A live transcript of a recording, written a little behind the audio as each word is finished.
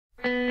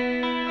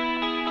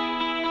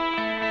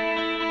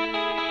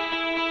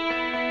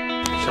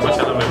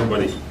Shalom,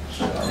 everybody.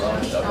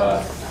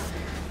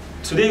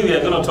 Today we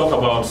are going to talk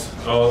about,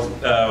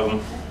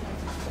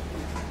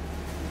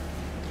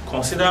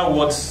 consider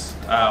what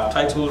I've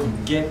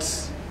titled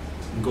Get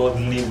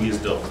Godly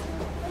Wisdom.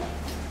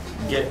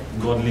 Get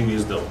Godly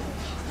Wisdom.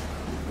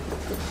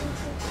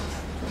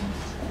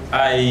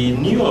 I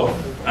knew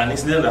of an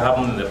incident that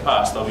happened in the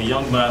past of a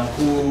young man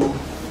who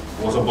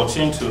was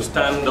opportune to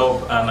stand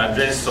up and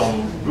address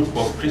some group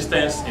of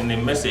Christians in a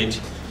message.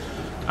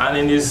 And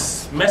in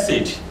his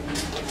message,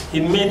 he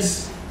made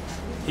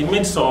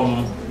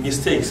some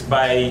mistakes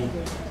by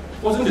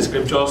quoting the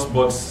scriptures,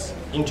 but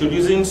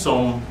introducing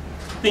some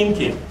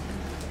thinking,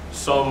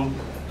 some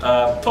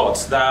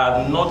thoughts that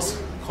are not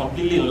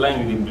completely in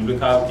line with the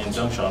biblical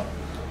injunction.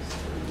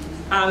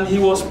 And he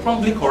was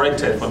promptly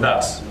corrected for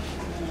that.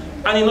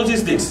 And he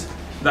noticed this,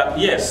 that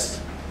yes,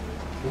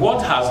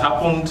 what has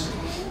happened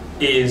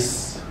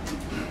is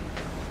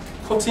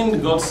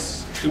quoting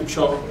God's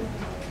scripture,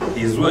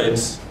 his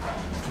words,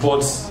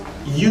 but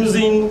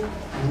using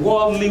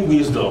worldly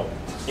wisdom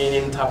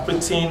in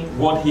interpreting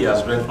what he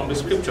has read from the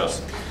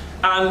scriptures.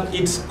 And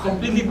it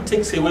completely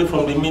takes away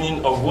from the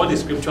meaning of what the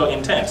scripture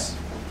intends.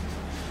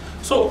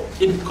 So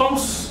it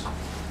comes,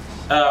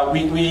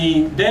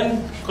 we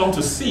then come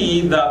to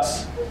see that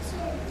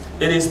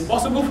it is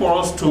possible for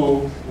us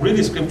to read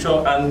the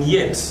scripture and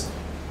yet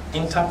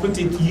interpret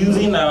it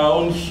using our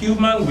own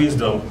human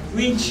wisdom,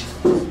 which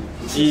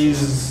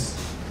is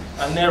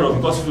an error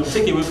because it will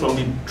take away from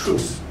the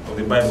truth of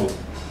the Bible.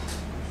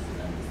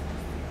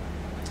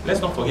 Let's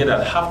not forget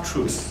that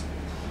half-truth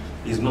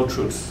is no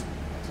truth.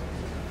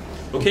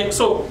 Okay,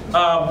 so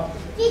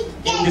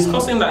in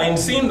discussing that, in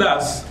seeing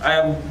that, I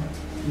have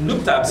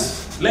looked at,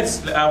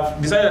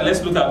 I've decided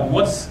let's look at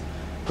what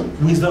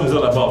wisdom is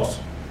all about.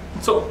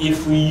 So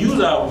if we use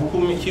our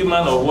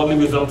human or worldly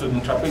wisdom to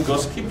interpret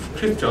God's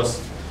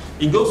scriptures,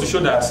 it goes to show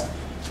that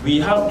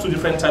we have two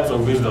different types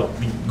of wisdom,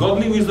 the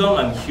godly wisdom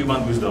and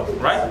human wisdom,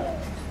 right?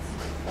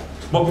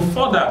 But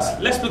before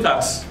that, let's look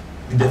at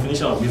the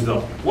definition of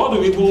wisdom. What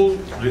do people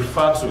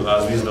refer to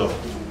as wisdom?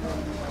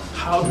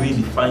 How do we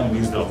define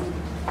wisdom?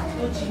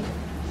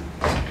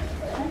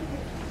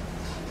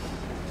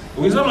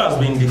 Wisdom has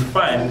been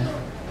defined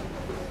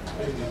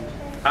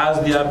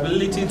as the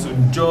ability to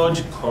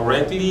judge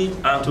correctly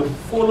and to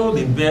follow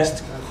the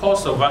best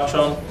course of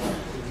action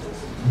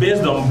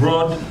based on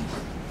broad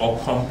or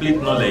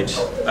complete knowledge,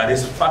 that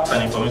is facts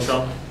and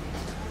information,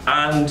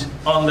 and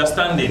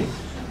understanding.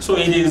 So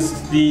it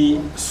is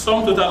the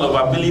sum total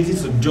of ability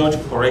to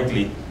judge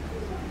correctly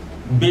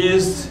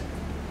based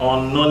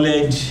on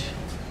knowledge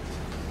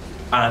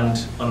and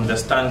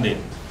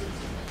understanding.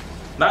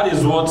 That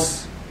is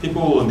what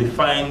people will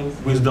define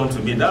wisdom to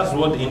be. That's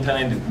what the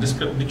internet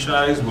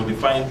dictionaries will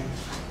define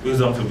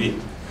wisdom to be.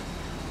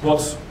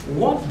 But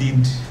what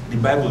did the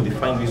Bible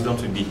define wisdom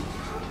to be?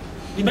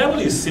 The Bible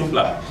is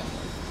simpler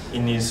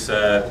in its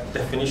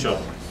definition.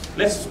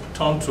 Let's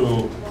turn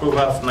to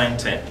Proverbs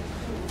 9:10.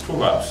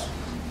 Proverbs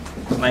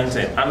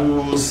 9:10, and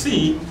we will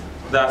see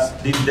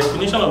that the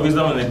definition of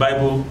wisdom in the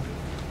Bible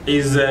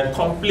is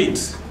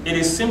complete. It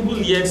is simple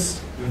yet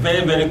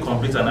very, very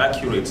complete and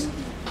accurate.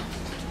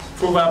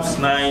 Proverbs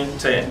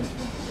 9:10.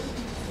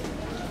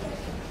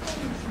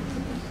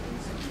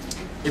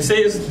 It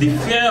says, "The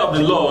fear of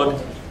the Lord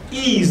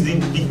is the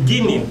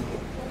beginning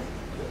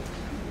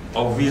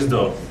of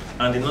wisdom,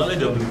 and the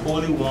knowledge of the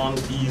Holy One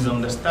is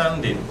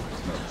understanding."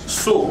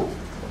 So,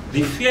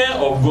 the fear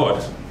of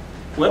God,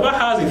 whoever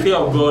has the fear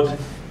of God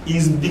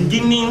is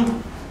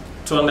beginning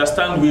to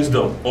understand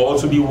wisdom, or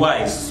to be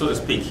wise, so to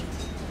speak.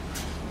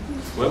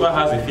 Whoever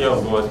has the fear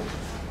of God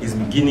is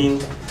beginning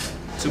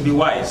to be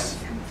wise.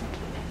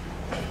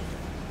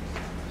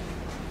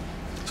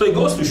 So it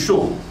goes to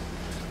show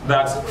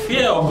that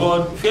fear of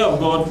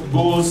God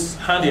goes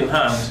hand in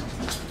hand,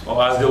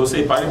 or as they will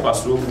say, pari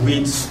passu,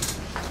 with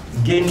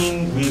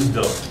gaining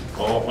wisdom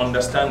or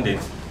understanding.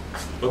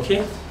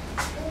 Okay?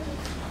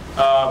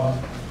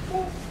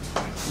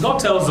 God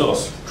tells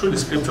us through the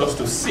scriptures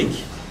to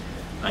seek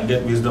and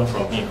get wisdom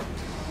from Him.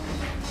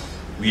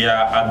 We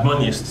are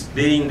admonished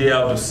day in, day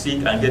out to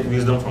seek and get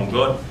wisdom from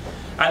God.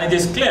 And it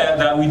is clear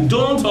that we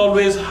don't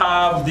always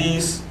have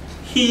His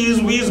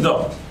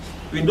wisdom.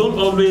 We don't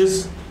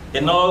always,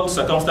 in all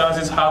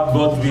circumstances, have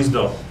God's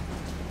wisdom.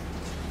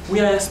 We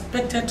are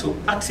expected to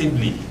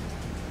actively,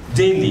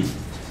 daily,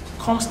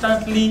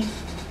 constantly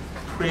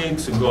pray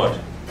to God,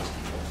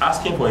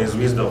 asking for His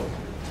wisdom.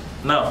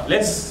 Now,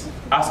 let's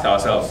ask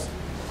ourselves,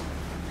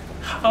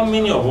 how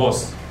many of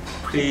us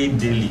pray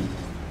daily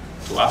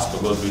to ask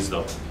for God's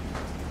wisdom?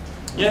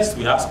 Yes,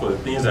 we ask for the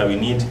things that we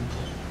need.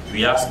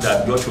 We ask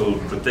that God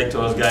should protect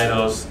us, guide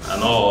us,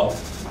 and all.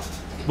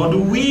 But do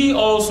we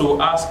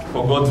also ask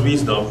for God's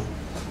wisdom?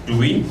 Do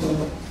we?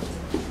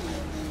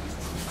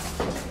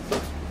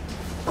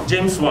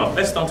 James 1.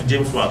 Let's turn to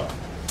James 1.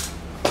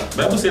 The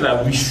Bible says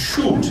that we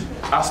should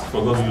ask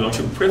for God's wisdom. We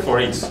should pray for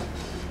it.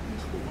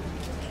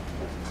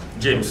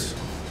 James.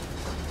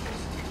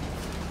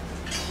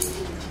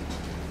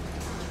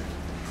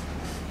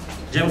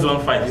 James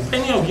 1:5. If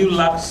any of you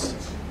lacks,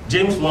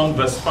 James 1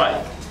 verse 5.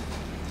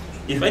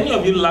 If any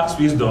of you lacks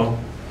wisdom,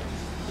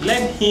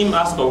 let him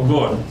ask of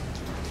God,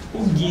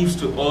 who gives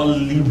to all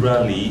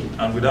liberally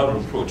and without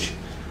reproach,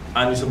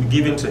 and it shall be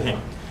given to him.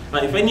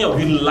 Now, if any of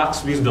you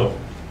lacks wisdom,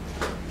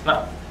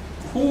 now,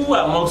 who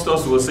amongst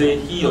us will say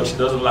he or she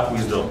doesn't lack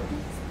wisdom?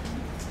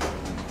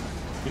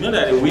 You know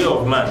that the way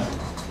of man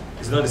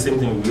is not the same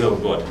thing with the way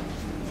of God.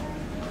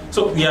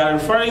 So we are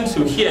referring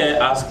to here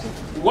as,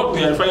 what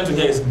we are referring to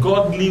here is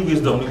godly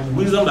wisdom,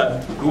 wisdom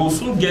that we will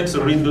soon get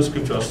to read those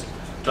scriptures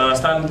to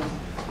understand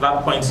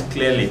that point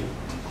clearly,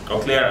 or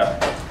clearer.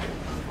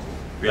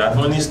 We are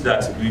admonished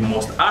that we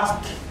must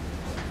ask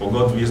for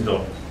God's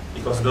wisdom,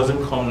 because it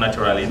doesn't come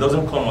naturally, it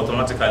doesn't come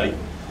automatically,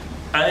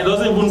 and it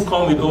doesn't even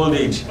come with old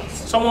age.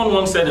 Someone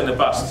once said in the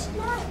past,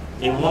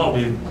 in one of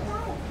the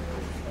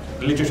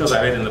literatures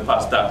I read in the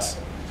past, that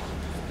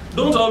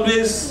don't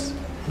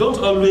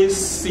always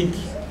seek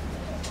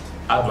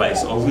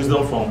advice or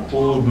wisdom from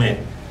old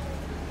men,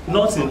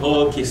 not in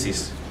all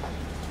cases,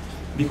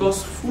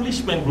 because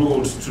foolish men grow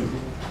old too,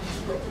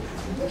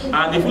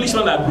 and the foolish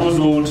man that grows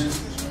old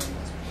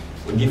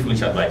will give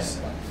foolish advice.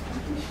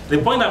 The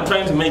point I'm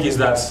trying to make is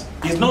that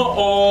it's not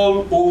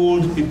all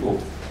old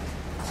people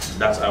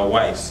that are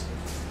wise.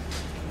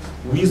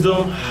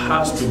 Wisdom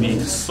has to be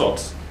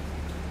sought.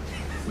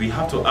 We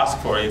have to ask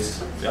for it,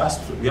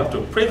 we have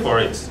to pray for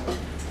it,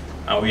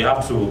 and we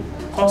have to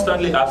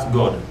constantly ask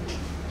God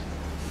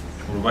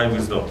to provide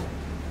wisdom.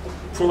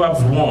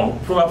 Proverbs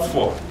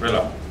 4,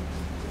 rather.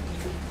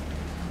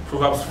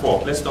 Proverbs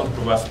 4. Let's turn to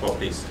Proverbs 4,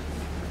 please.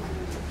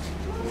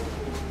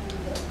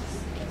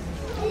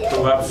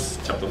 Proverbs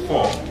chapter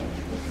 4.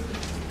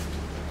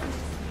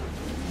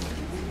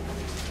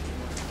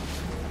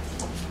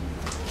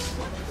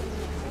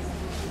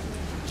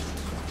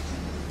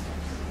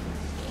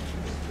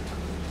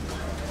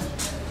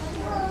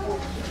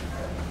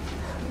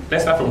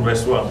 Let's start from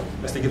verse 1.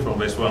 Let's take it from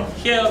verse 1.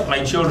 Hear,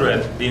 my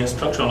children, the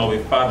instruction of a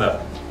father.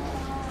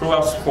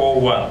 Proverbs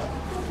 4:1.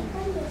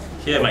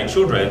 Hear, my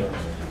children,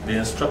 the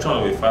instruction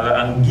of a father,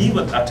 and give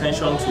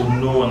attention to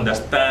no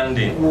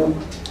understanding.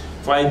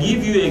 For I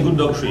give you a good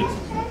doctrine.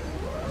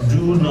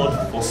 Do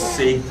not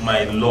forsake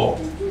my law.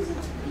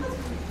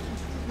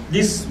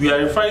 This we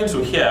are referring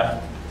to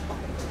here,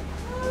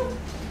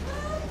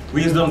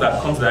 wisdom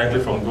that comes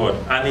directly from God.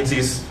 And it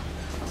is,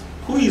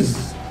 who is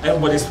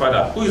everybody's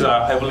father? Who is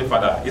our heavenly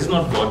father? It's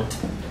not God.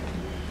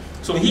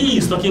 So he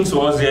is talking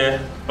to us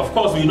here. Of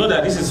course, we know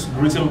that this is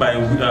written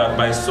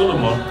by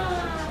Solomon,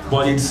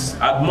 but it's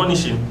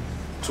admonishing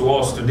to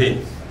us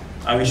today,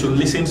 and we should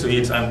listen to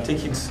it and take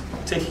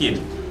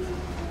heed.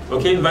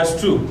 Okay, verse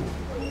 2.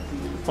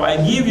 For I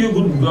give you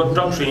good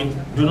doctrine,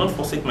 do not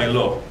forsake my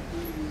law.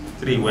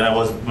 3. When I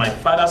was my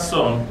father's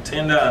son,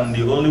 tender and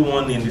the only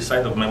one in the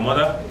sight of my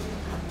mother,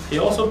 he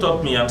also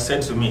taught me and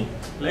said to me,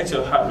 let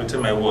your heart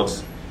retain my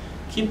words.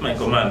 Keep my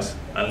commands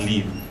and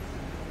live.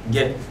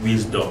 Get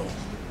wisdom.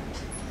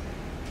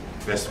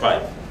 Verse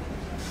 5.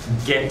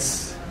 Get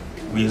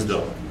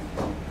wisdom.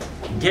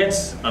 Get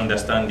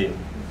understanding.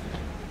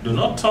 Do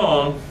not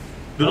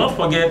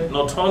forget,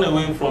 nor turn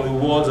away from the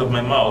words of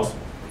my mouth.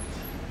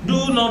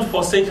 Do not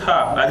forsake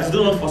her, that is,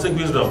 do not forsake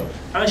wisdom,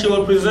 and she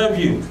will preserve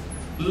you.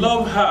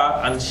 Love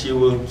her, and she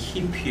will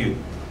keep you.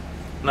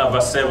 Now,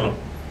 verse 7.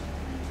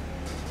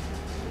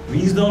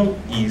 Wisdom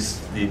is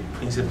the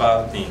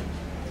principal thing.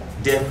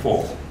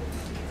 Therefore,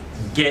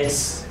 get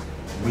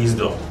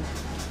wisdom.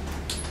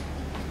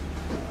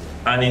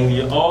 And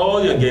in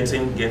all you're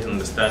getting, get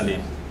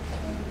understanding.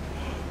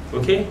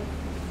 Okay?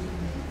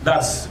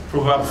 That's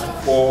Proverbs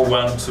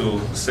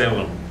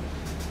 4:1-7.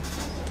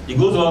 It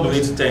goes all the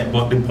way to 10,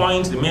 but the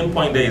main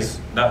point there is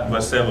that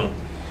verse 7.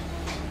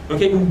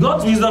 Okay,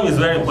 God's wisdom is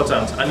very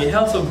important, and it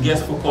helps us get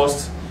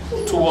focused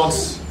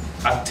towards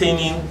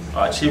attaining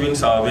or achieving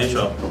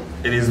salvation.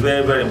 It is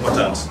very, very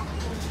important.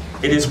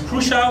 It is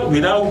crucial,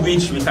 without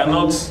which we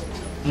cannot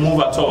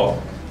move at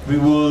all. We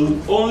will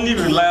only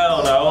rely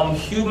on our own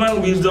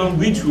human wisdom,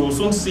 which we will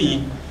soon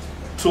see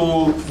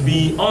to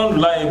be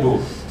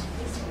unreliable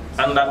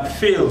and that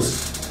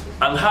fails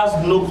and has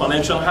no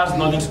connection, has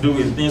nothing to do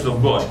with things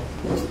of God.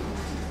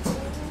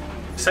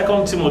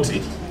 2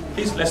 Timothy.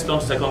 Please, let's turn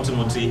to 2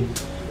 Timothy,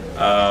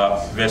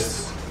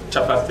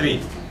 chapter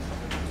 3.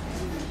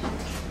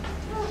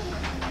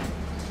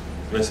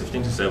 Verse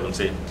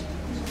 15-17.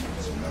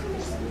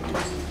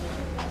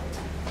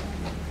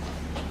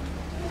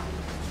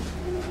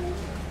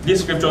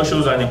 This scripture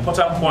shows an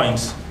important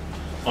point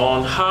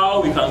on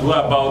how we can go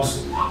about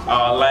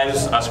our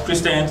lives as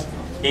Christians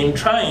in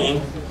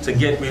trying to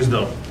get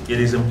wisdom. It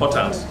is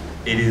important.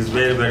 It is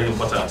very, very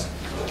important.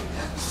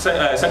 2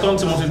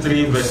 Timothy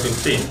 3, verse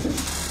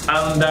 15.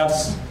 And that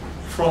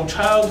from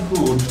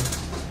childhood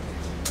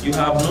you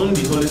have known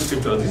the Holy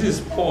Scriptures. This is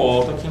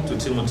Paul talking to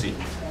Timothy.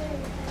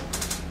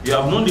 You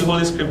have known the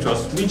Holy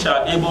Scriptures, which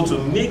are able to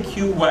make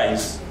you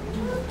wise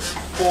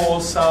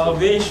for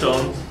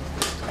salvation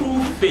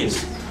through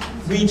faith,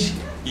 which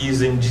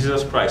is in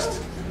Jesus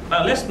Christ.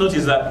 Now let's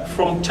notice that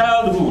from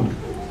childhood,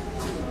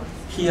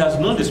 he has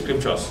known the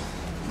Scriptures.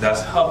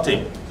 That's helped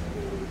him.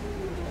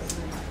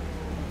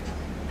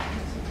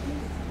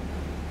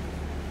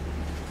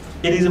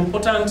 It is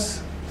important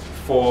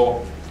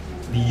for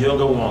the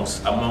younger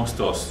ones amongst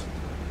us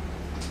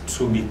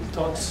to be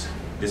taught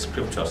the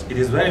scriptures. It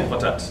is very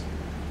important.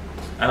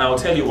 And I'll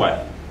tell you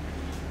why.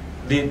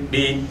 The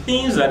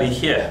things that they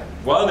hear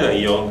while they are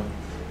young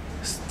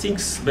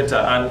sticks better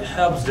and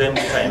helps them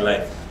better in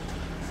life.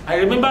 I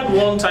remembered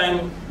one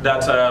time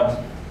that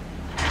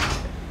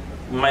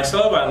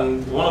myself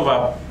and one of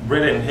our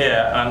brethren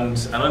here and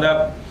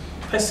another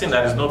person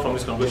that is not from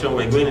this congregation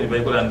were going in the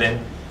vehicle, and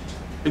then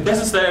the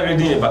person started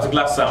reading a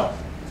particular psalm.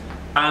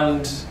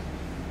 And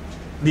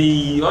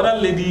the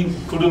other lady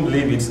couldn't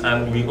believe it,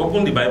 and we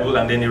opened the Bible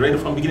and then he read it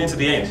from beginning to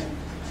the end.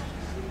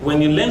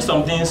 When you learn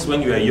some things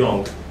when you are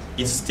young,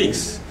 it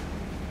sticks.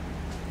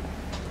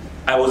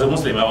 I was a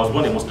Muslim, I was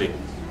born a Muslim.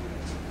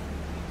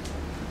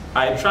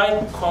 I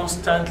try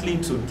constantly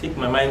to take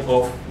my mind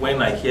off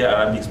when I hear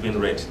Arabic being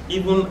read.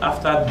 Even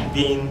after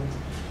being,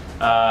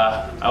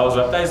 I was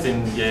baptized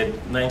in the year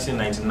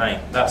 1999,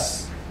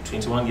 that's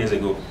 21 years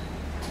ago.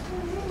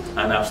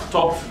 And I've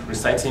stopped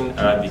reciting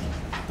Arabic,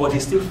 but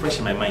it's still fresh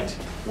in my mind.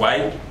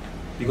 Why?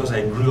 Because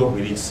I grew up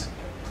with it.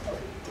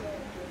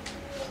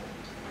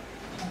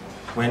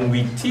 When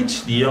we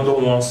teach the younger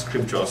ones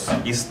scriptures,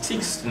 it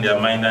sticks in their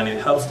mind and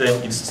it helps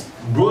them, it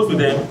grows with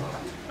them,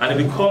 and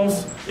it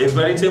becomes a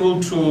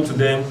veritable tool to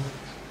them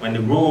when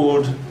they grow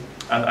old.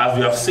 And as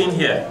we have seen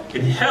here,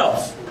 it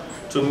helps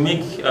to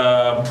make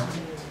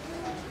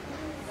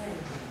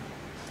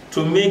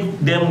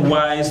them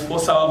wise for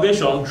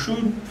salvation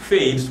through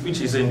faith,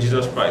 which is in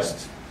Jesus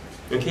Christ.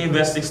 Okay,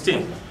 verse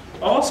 16.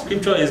 All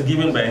scripture is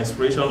given by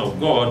inspiration of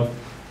God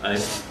and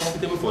is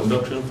profitable for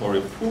doctrine, for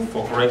reproof,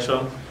 for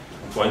correction,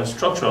 for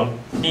instruction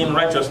in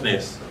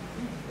righteousness.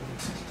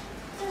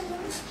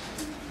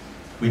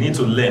 We need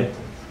to learn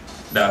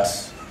that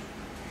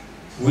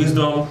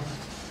wisdom,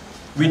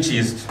 which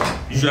is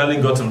usually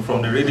gotten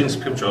from the reading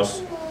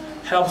scriptures,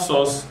 helps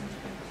us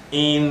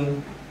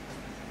in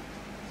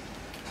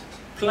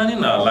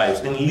planning our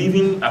lives, in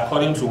living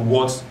according to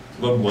what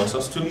God wants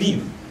us to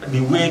live,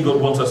 the way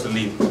God wants us to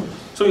live.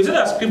 So you see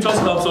that scriptures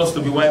helps us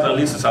to be wise and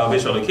lead to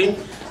salvation, okay?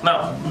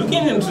 Now,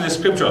 looking into the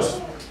scriptures,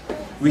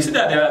 we see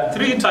that there are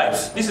three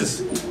types. This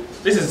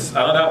is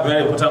another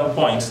very important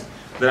point.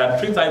 There are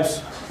three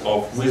types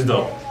of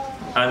wisdom,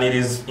 and it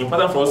is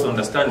important for us to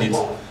understand it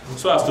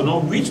so as to know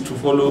which to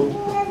follow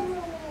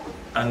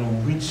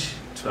and which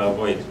to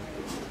avoid.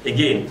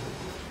 Again,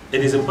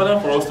 it is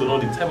important for us to know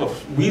the type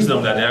of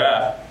wisdom that there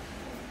are,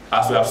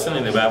 as we have seen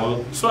in the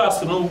Bible, so as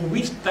to know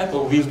which type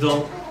of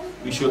wisdom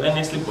we should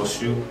earnestly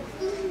pursue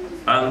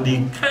and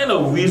the kind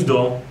of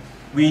wisdom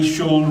we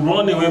should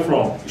run away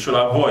from, we should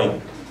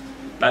avoid,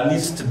 that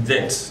leads to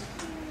death.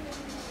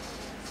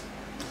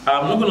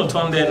 I'm not going to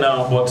turn there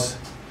now, but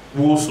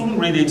we will soon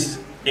read it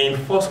in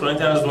 1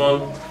 Corinthians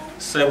 1,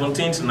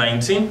 17 to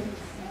 19.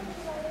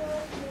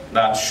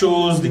 That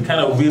shows the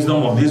kind of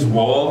wisdom of this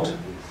world.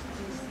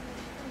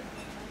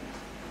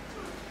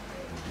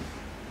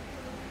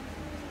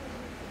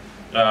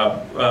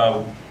 1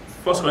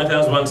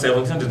 Corinthians 1,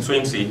 17 to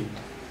 20.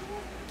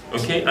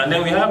 Okay, and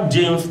then we have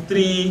James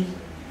 3,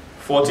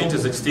 14 to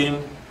 16,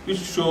 which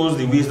shows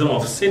the wisdom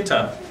of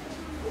Satan.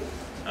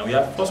 And we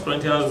have 1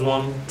 Corinthians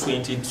 1,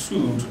 22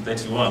 to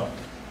 31.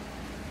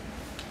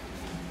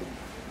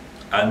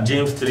 And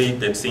James 3,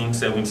 13,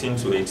 17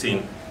 to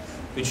 18,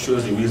 which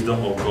shows the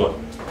wisdom of God.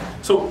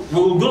 So we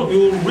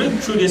will read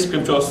through these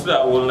scriptures so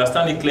that we'll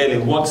understand it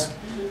clearly,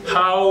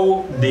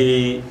 how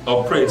they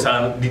operate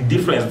and the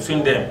difference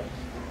between them.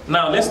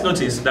 Now let's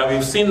notice that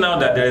we've seen now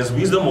that there is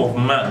wisdom of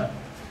man,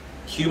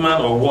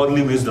 human or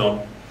worldly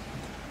wisdom,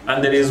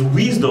 and there is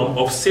wisdom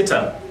of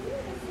Satan,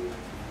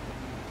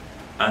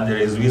 and there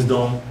is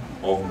wisdom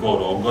of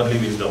God or godly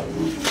wisdom.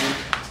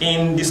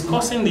 In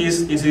discussing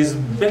this, it is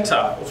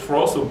better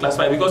for us to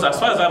classify, because as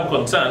far as I'm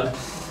concerned,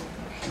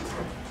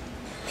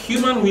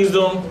 human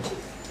wisdom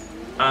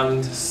and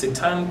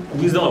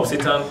wisdom of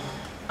Satan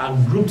are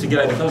grouped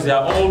together because they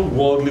are all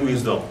worldly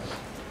wisdom,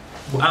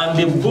 and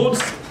they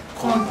both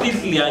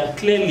completely and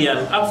clearly and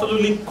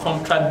absolutely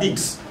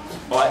contradicts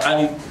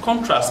and it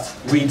contrasts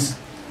with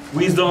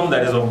wisdom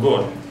that is of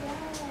God,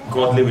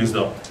 godly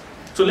wisdom.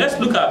 So let's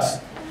look at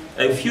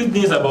a few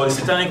things about the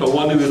satanic or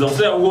worldly wisdom so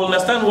that we will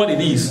understand what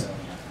it is,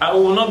 and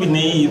we will not be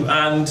naive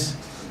and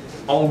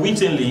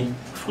unwittingly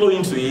flow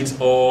into it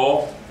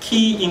or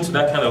key into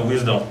that kind of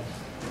wisdom.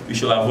 We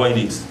should avoid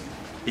it.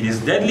 It is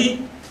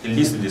deadly, it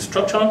leads to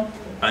destruction,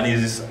 and it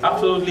is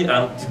absolutely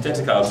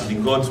antithetical to the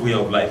God's way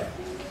of life.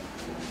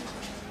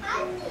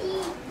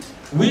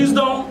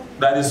 Wisdom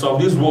that is of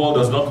this world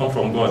does not come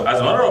from God. As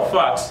a matter of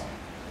fact,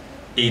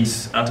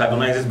 it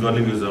antagonizes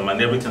godly wisdom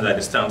and everything that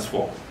it stands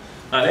for.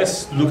 Now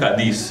let's look at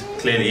this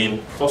clearly in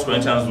 1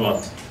 Corinthians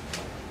 1.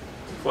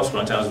 1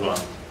 Corinthians 1,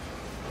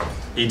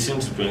 18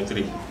 to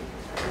 23.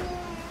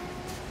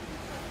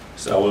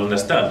 So I will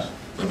understand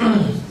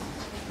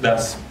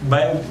that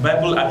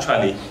Bible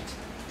actually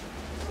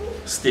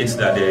states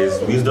that there is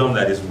wisdom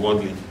that is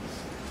worldly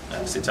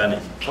and satanic.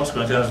 1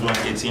 Corinthians 1,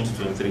 18 to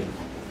 23.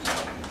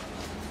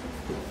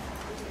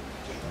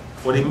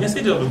 For the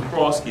message of the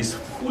cross is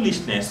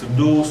foolishness to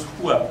those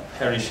who are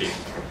perishing,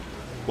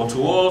 but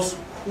to us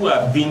who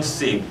are being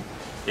saved,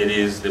 it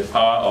is the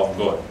power of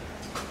God.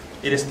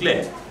 It is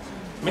clear.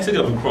 Message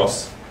of the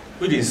cross,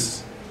 which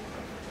is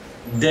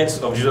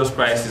death of Jesus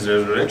Christ, his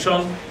resurrection,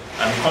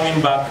 and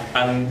coming back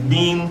and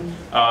being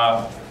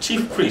our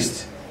chief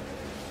priest,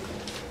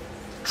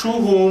 through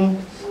whom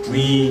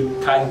we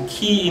can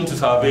key into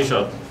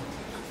salvation.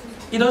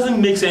 It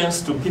doesn't make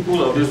sense to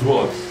people of this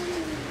world.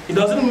 It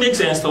doesn't make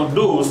sense to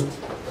those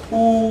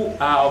who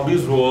are of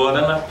this world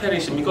and are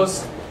perishing,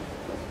 because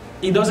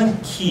it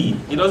doesn't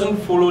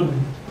follow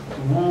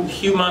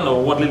human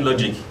or worldly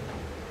logic.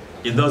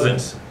 It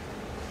doesn't.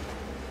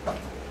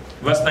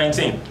 Verse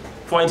 19,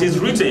 for it is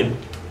written,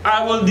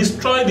 I will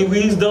destroy the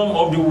wisdom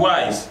of the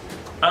wise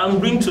and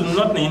bring to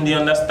nothing the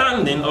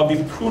understanding of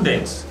the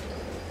prudent.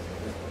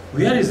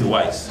 Where is the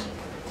wise?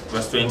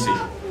 Verse 20,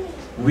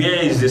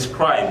 where is the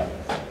scribe?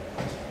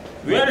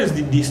 Where is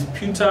the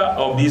disputer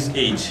of this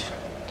age?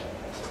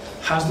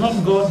 Has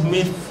not God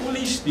made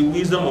foolish the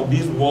wisdom of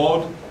this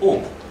world?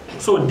 Oh,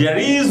 so there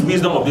is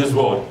wisdom of this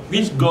world,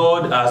 which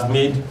God has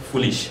made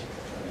foolish.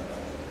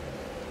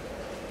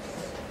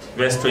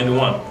 Verse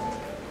 21.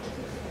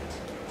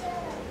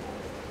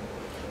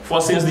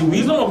 For since the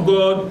wisdom of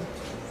God,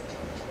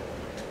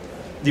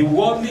 the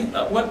worldly,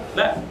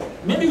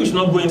 maybe we should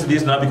not go into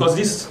this now, because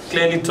this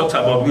clearly talks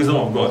about wisdom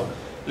of God.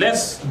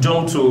 Let's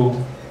jump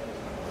to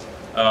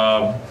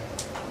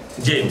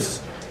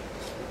James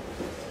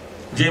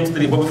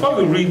 3. But before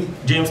we read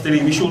James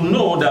 3, we should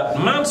know that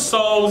man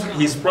solves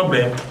his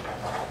problem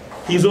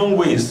his own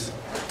ways,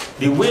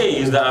 the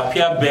ways that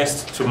appear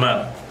best to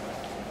man,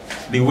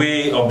 the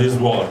way of this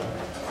world.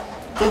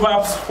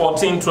 Proverbs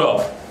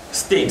 14:12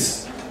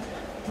 states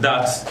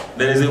that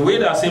there is a way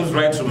that seems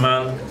right to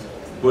man,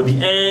 but the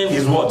end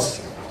is what?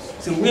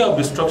 It's the way of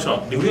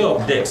destruction, the way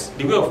of death,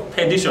 the way of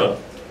perdition.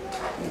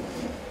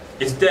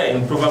 It's there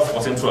in Proverbs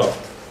 14:12.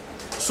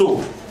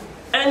 So,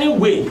 any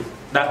way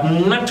that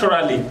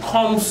naturally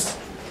comes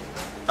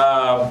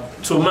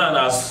to man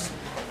as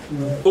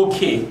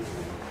okay,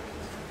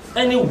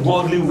 any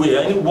worldly way,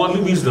 any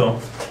worldly wisdom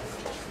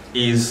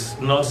is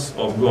not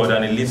of God,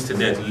 and it leads to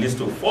death, it leads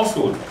to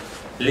falsehood,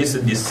 it leads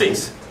to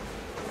deceit.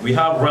 We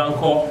have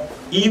rancor,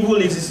 evil,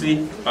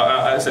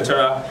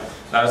 etc.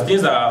 as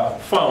things that are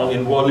found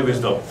in worldly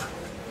wisdom.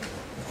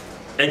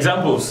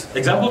 Examples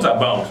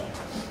abound.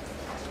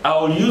 I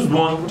will use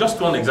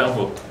just one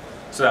example,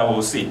 so that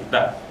we'll see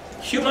that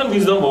human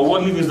wisdom or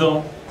worldly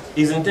wisdom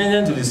is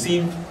intended to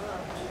deceive.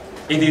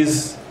 It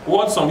is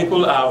what some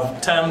people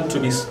have termed to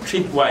be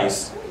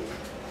streetwise.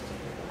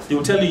 They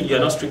will tell you you are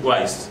not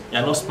streetwise, you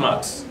are not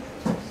smart,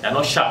 you are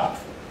not sharp.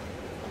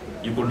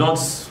 You could not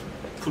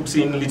put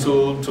in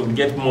little to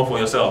get more for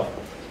yourself.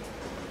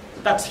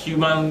 That's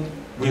human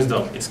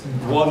wisdom. It's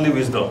worldly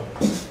wisdom.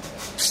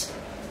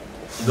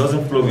 It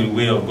doesn't flow with the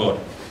way of God.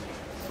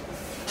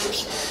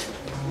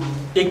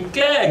 A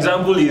clear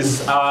example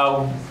is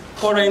our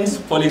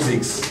current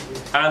politics,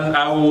 and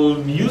I will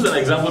use an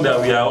example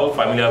that we are all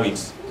familiar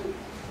with.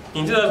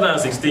 In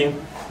 2016,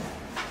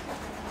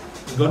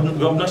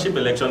 governorship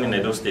election in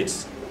Edo State,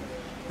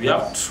 we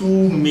have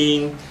two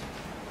main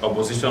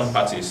opposition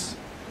parties,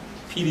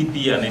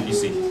 PDP and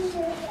APC.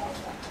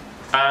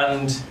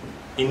 And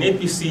in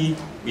APC,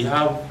 we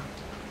have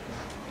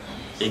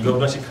a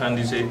governorship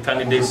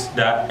candidate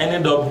that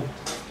ended up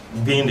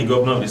being the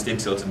governor of the state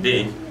till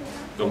today,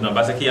 Governor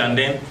Baseki. And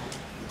then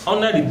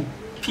under the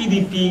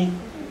PDP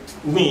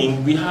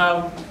wing, we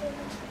have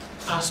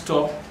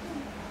Pastor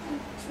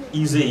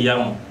Ize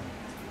Yamu.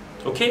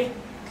 Okay?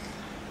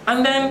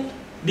 And then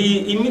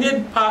the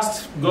immediate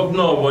past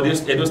governor of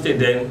Edo State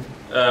then,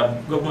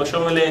 Governor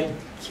Shomole,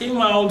 came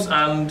out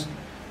and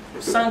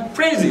sang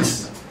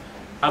praises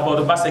about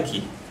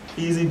Baseki.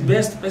 He is the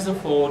best person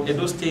for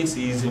Edo State.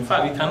 In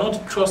fact, we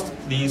cannot trust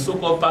the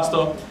so-called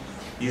pastor.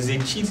 He's a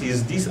cheat,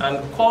 he's this, and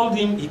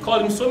he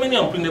called him so many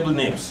unprintable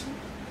names.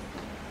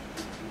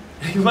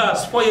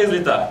 Reverse, 4 years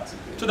later,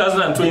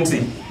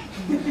 2020.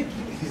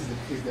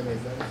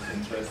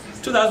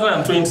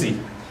 2020.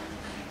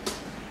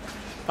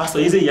 Pastor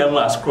Ize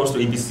Yamu has crossed to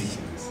APC.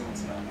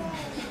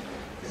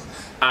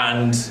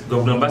 And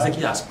Governor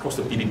Baseki has crossed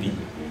to PDP.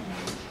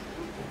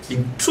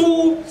 The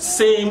two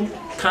same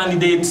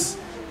candidates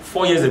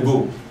 4 years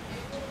ago,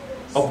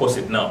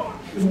 opposite now.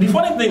 The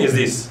funny thing is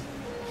this,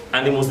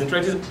 and the most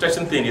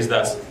interesting thing is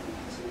that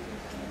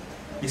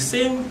the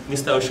same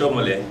Mr.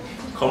 Oshomole,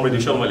 Comrade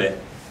Oshomole,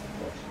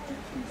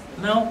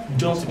 now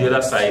jumps to the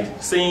other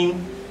side, saying,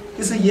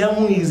 Ize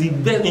Yamu is the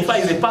best, in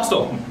fact, he's a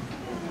pastor.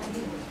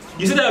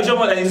 You see that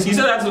Oshomole, you see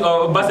that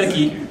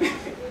Baseki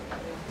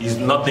is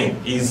nothing.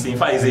 In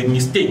fact, it's a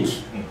mistake.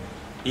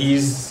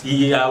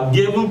 He has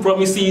given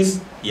promises,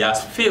 he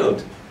has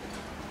failed.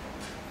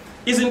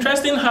 It's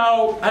interesting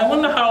how, I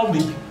wonder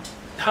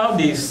how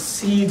they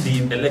see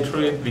the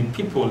electorate, the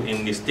people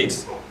in the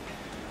states.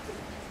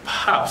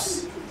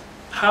 Perhaps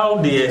how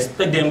they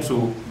expect them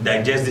to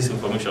digest this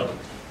information.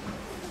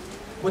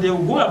 But they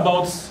will go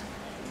about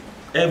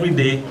every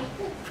day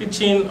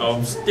preaching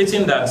or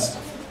stating that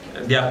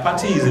their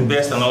party is the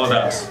best and all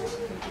that.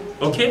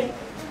 Okay?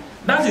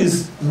 That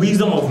is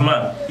wisdom of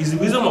man. It's the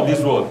wisdom of this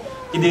world.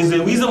 It is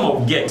the wisdom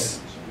of get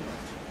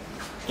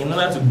in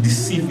order to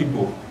deceive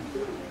people.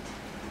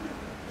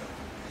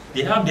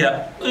 They have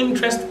their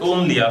interest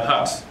only at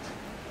heart.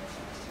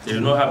 They do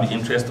not have the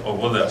interest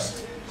of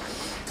others.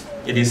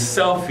 It is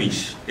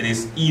selfish. It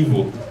is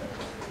evil.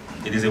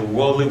 It is a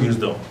worldly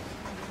wisdom.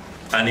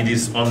 And it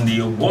is on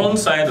the one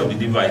side of the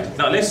divide.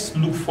 Now let's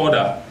look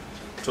further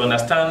to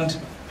understand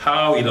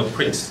how it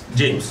operates.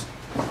 James.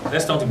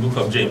 Let's turn to the book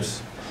of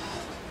James.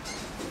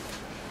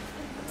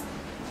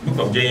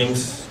 Book of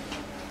James,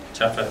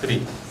 chapter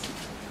 3.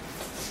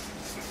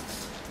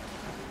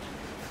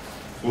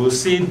 We'll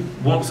see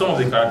some of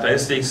the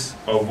characteristics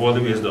of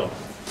worldly wisdom.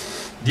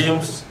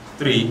 James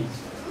 3,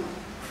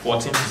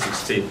 14 to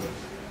 16.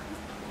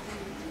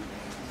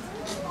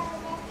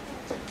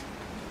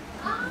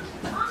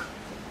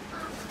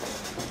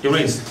 It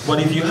reads,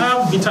 "But if you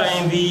have bitter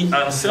envy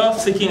and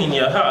self-seeking in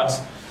your hearts,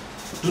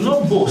 do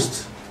not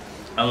boast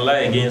and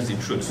lie against the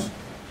truth.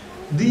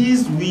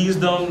 This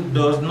wisdom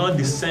does not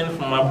descend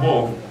from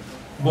above,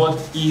 but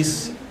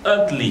is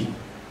earthly,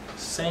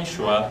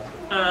 sensual,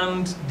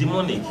 and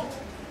demonic."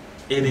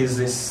 It is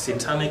a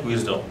satanic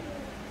wisdom.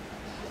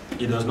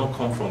 It does not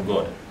come from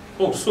God.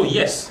 Oh, so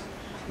yes,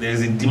 there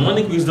is a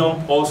demonic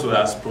wisdom also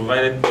as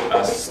provided,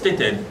 as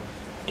stated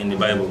in the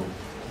Bible.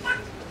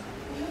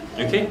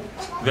 Okay?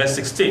 Verse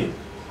 16.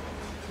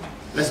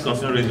 Let's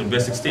continue reading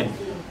verse 16.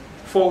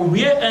 "For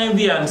where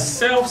envy and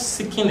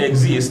self-seeking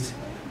exist,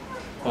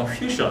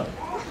 confusion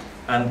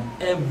and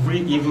every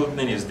evil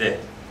thing is there."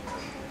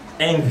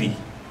 Envy,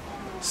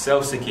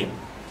 self-seeking.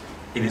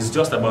 It is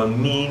just about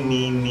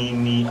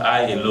me,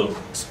 I alone.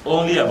 It's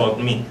only about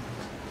me.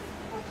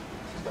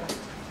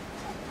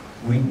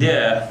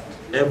 There,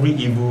 every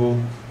evil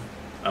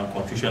and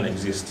confusion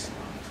exists.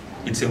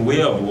 It's a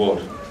way of the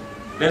world.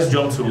 Let's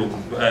jump to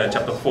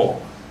chapter 4,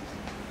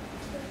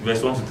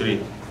 verse 1 to 3.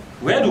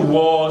 "Where do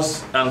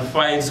wars and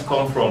fights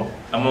come from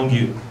among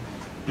you?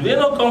 Do they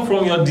not come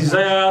from your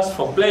desires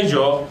for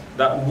pleasure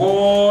that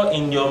war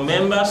in your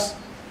members?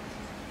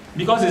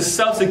 Because it's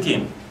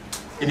self-seeking,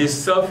 it is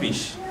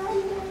selfish.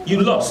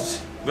 You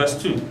lust," verse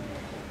 2,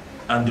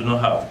 "and do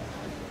not have.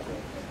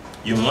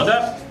 You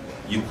murder,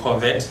 you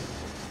covet,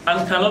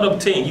 and cannot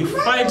obtain. You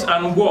fight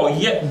and war,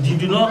 yet you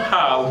do not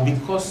have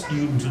because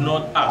you do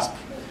not ask."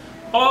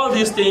 All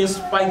these things,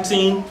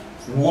 fighting,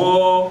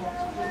 war,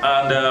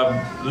 and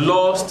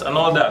lust, and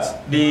all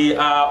that, they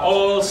are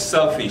all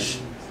selfish.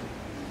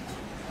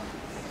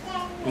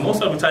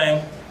 Most of the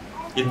time,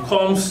 it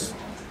comes,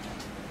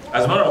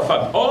 as a matter of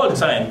fact, all the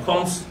time,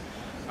 comes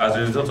as a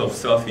result of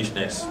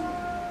selfishness.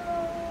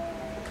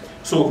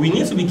 So we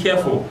need to be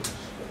careful.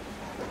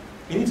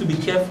 We need to be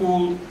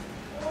careful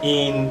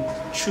in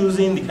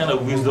choosing the kind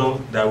of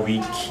wisdom that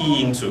we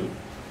key into.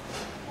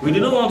 We do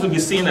not want to be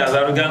seen as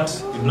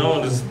arrogant. We do not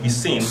want to be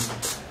seen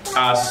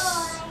as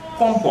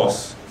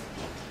pompous.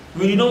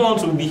 We do not want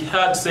to be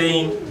heard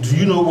saying, "Do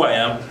you know who I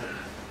am?"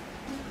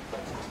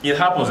 It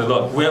happens a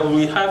lot. Where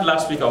we had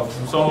last week of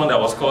someone that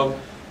was called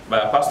by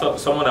a pastor,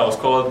 someone that was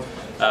called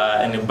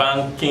in a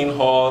banking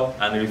hall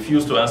and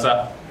refused to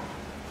answer.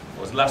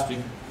 It was last week.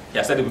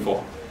 Yeah, I said it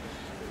before.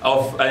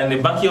 In the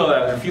banking hall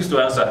that refused to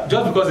answer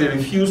just because they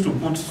refused to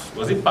put,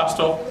 was it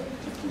pastor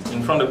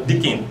in front of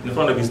Deacon in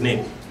front of his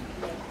name.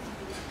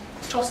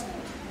 Just,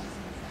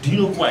 "Do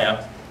you know who I am?"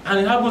 And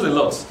it happens a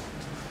lot.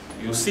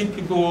 You see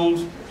people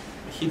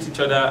hit each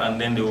other and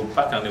then they will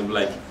pack and they will be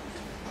like,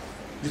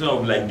 this one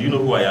will be like, "Do you know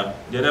who I am?"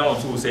 The other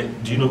one too will say,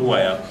 "Do you know who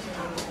I am?"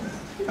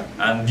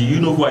 And "Do you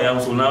know who I am?"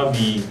 will now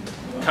be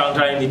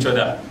countering each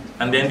other.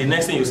 And then the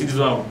next thing you see, this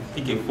one will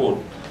pick a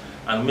phone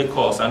and make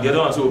calls, and the other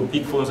one will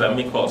pick phones and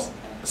make calls.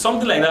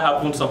 Something like that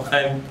happened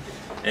sometime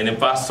in the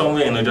past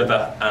somewhere in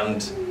Ojota,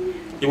 and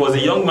it was a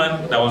young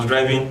man that was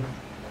driving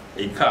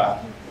a car,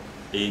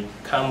 a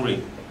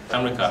Camry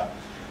car,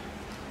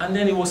 and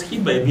then he was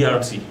hit by a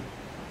BRT.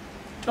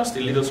 Just a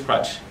little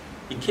scratch.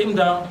 He came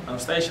down and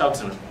started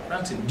shouting,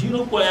 ranting, "Do you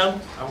know who I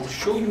am? I will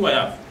show you who I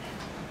am."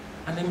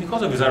 And then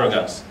because of his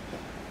arrogance,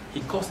 he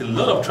caused a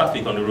lot of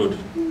traffic on the road,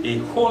 a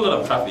whole lot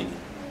of traffic.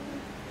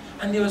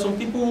 And there were some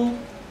people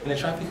in the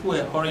traffic who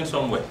were hurrying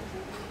somewhere.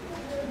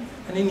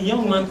 And then the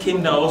young man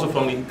came down also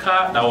from the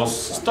car that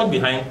was stuck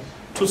behind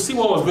to see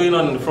what was going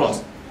on in the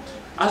front.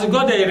 As he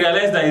got there, he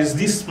realized that it's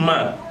this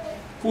man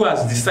who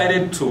has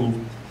decided to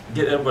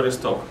get everybody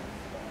stuck.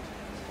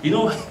 You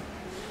know,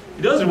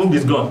 he just removed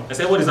his gun and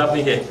said, "What is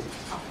happening here?"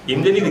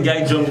 Immediately the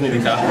guy jumped into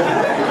the car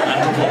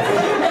and took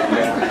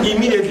off.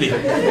 Immediately.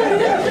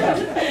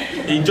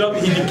 He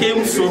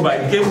became sober,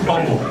 he became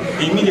humble.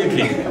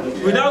 Immediately.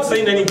 Without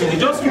saying anything, he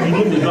just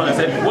removed the gun and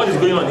said, "What is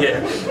going on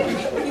here?"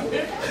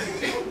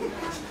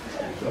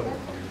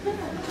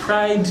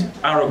 Pride,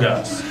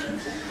 arrogance.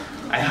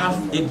 I have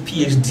a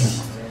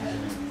PhD.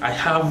 I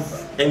have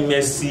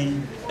MSc,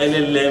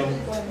 LLM,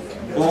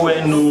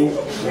 ONO,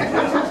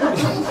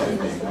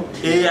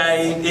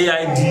 AID,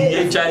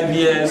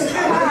 HIVS.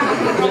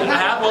 I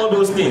have all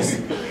those things.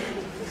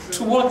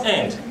 To what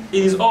end?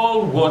 It is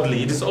all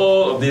worldly. It is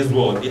all of this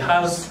world. It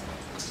has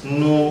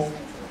no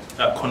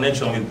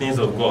connection with things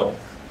of God.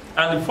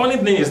 And the funny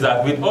thing is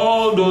that with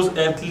all those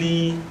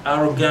earthly,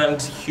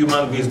 arrogant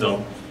human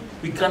wisdom,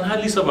 we can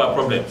hardly solve our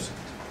problems.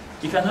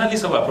 We can hardly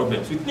solve our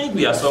problems. We think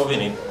we are solving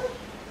it,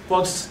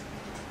 but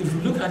if you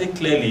look at it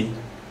clearly,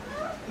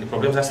 the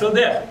problems are still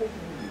there.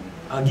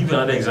 I'll give you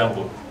another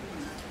example.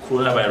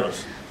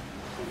 Coronavirus.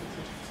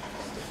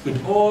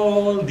 With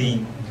all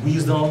the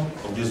wisdom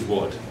of this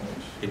world,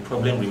 the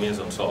problem remains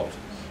unsolved.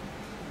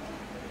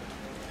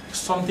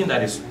 Something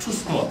that is too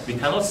small, we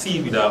cannot see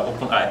it with our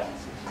open eye,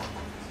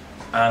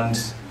 and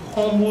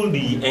humble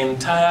the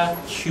entire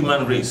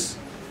human race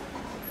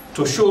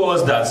to show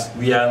us that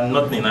we are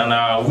nothing and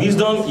our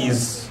wisdom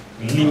is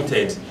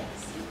limited,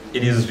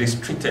 it is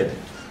restricted,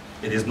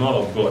 it is not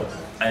of God,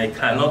 and it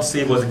cannot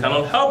save us, it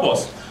cannot help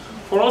us.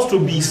 For us to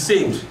be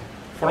saved,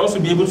 for us to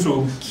be able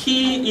to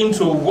key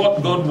into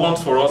what God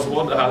wants for us,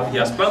 what He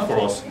has planned for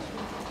us,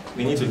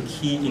 we need to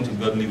key into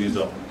godly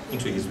wisdom,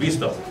 into His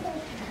wisdom.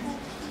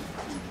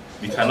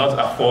 We cannot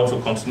afford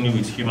to continue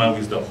with human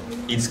wisdom.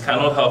 It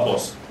cannot help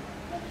us.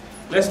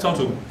 Let's turn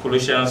to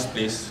Colossians,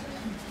 please.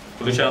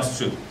 Colossians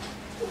 2.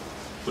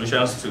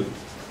 Colossians 2.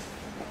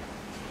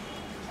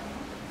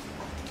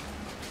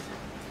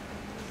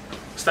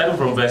 Starting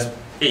from verse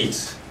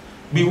 8.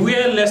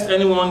 Beware lest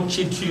anyone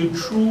cheat you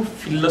through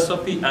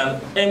philosophy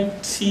and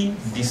empty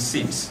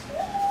deceit,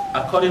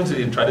 according to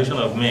the tradition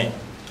of men,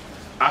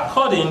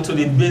 according to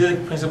the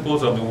basic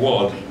principles of the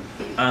world,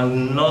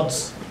 and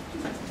not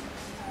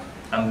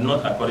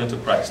according to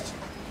Christ.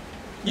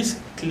 This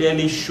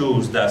clearly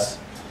shows that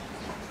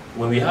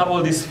when we have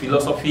all this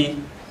philosophy,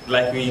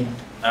 like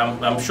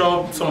I'm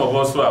sure some of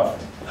us who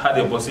have had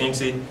the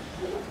opportunity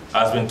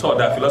has been taught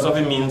that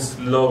philosophy means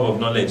love of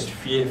knowledge,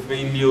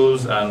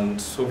 failures and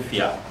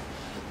Sophia,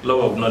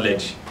 love of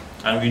knowledge.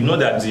 And we know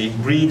that the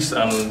Greeks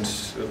and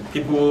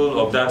people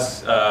of that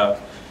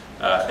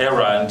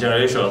era and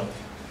generation,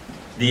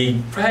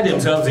 they pride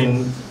themselves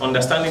in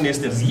understanding these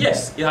things.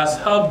 Yes, it has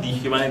helped the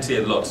humanity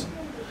a lot,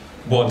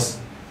 but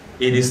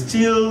it is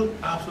still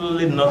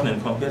absolutely nothing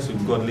compared to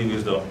godly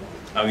wisdom.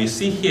 And we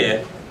see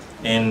here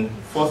in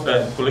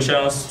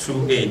Colossians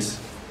 2:8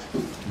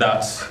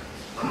 that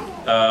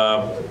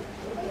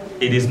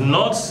it is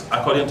not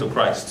according to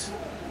Christ.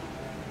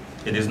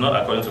 It is not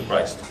according to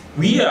Christ.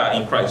 We are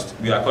in Christ.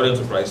 We are according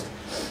to Christ.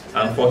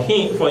 And for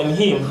in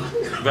Him,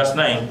 verse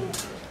 9,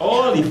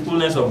 all the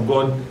fullness of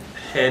God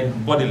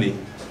had bodily,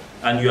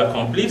 and you are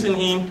complete in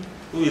Him,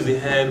 who is the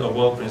head of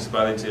all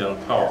principality and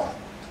power.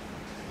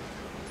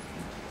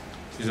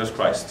 Jesus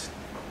Christ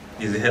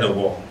is the head of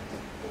all.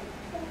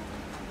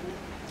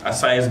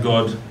 Aside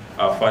God,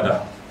 our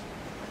Father.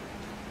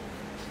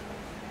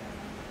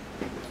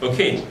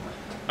 Okay.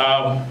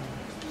 Now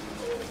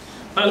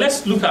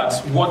let's look at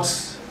what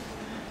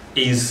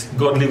is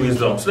godly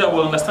wisdom so that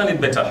we'll understand it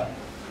better.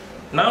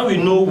 Now we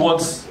know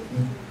what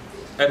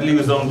earthly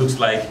wisdom looks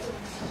like.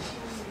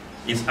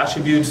 Its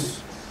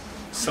attributes: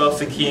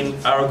 self-seeking,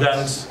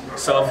 arrogant,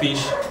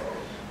 selfish,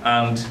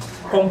 and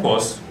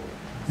pompous,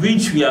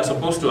 which we are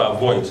supposed to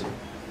avoid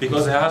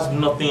because it has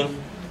nothing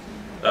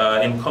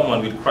in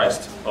common with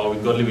Christ or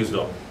with godly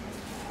wisdom.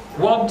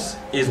 What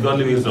is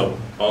godly wisdom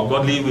or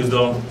godly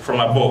wisdom from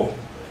above?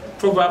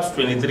 Proverbs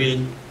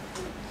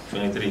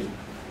 23:23.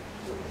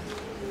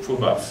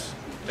 Proverbs.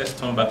 Let's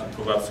turn back to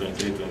Proverbs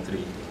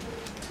 23:23.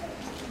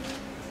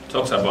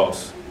 Talks about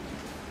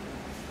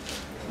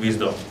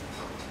wisdom.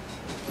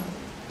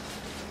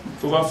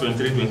 Proverbs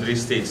 23:23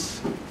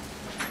 states,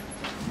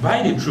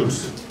 "Buy the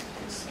truth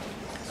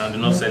and do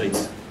not sell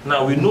it."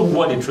 Now we know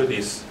what the truth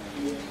is.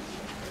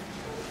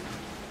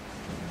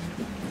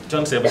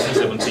 John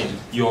 17:17.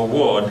 Your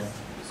word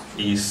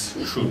is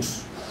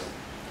truth.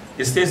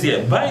 It stays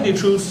here, buy the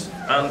truth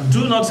and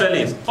do not sell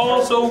it.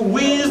 Also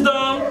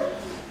wisdom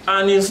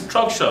and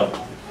instruction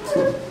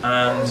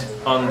and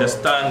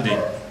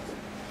understanding.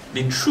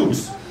 The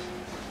truth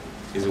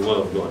is the word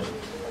of God.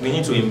 We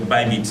need to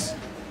imbibe it.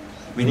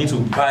 We need to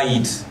buy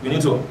it. We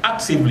need to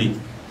actively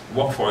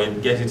work for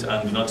it, get it,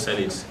 and do not sell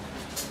it.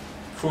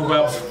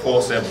 Proverbs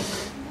 4:7.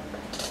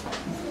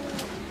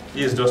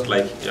 This is just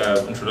like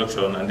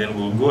introduction, and then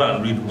we'll go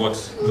and read what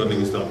godly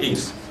wisdom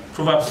is.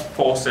 Proverbs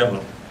 4:7.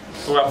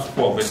 Proverbs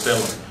 4 verse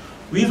 7.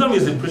 Wisdom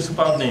is the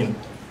principal thing.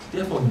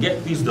 Therefore,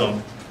 get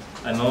wisdom,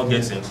 and all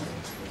get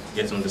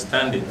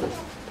understanding.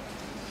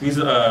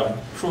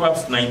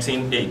 Proverbs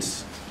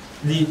 19:8.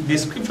 The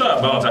scripture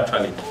abounds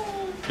actually.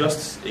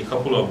 Just a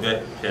couple of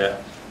them here.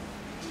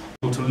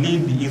 To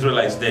lead the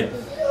Israelites then.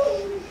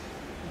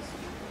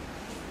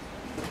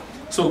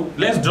 So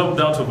let's drop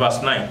down to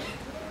verse 9.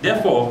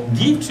 Therefore,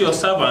 give to your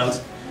servants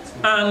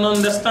an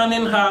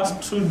understanding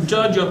heart to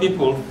judge your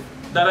people,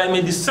 that I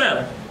may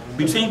discern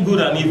between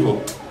good and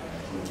evil.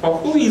 For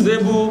who is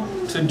able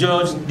to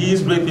judge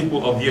these great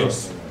people of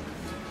yours?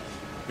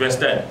 Verse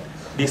 10.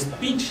 The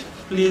speech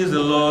pleased the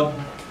Lord,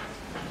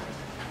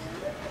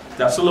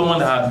 that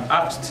Solomon had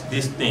asked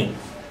this thing.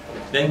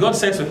 Then God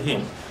said to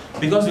him,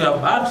 because you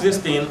have asked this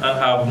thing and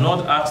have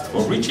not asked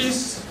for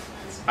riches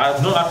I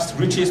have not asked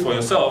riches for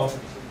yourself,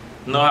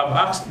 nor have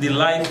asked the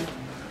life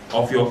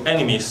of your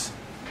enemies,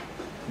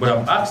 but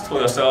have asked for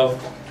yourself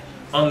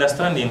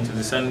understanding to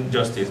discern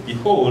justice.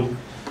 Behold,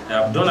 I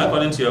have done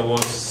according to your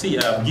words. See,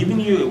 I have given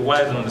you a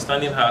wise and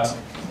understanding heart,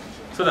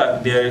 so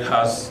that there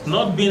has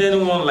not been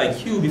anyone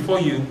like you before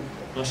you,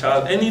 nor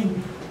shall any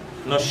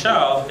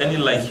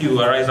like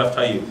you arise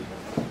after you.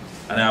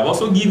 And I have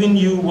also given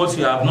you what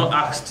you have not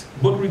asked,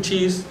 both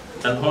riches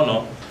and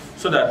honor,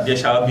 so that there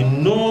shall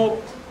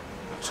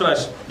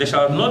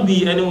not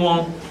be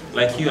anyone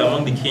like you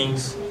among the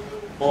kings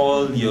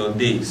all your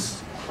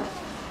days.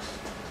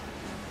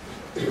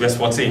 Verse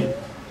 14.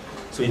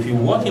 So if you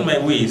walk in my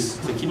ways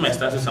to keep my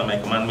statutes and my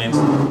commandments,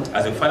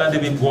 as your father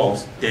David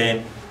walks,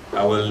 then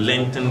I will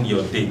lengthen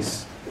your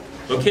days.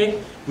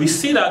 Okay? We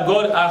see that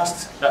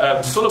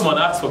Solomon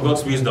asked for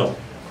God's wisdom.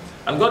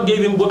 And God gave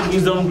him both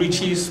wisdom,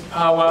 riches,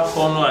 power,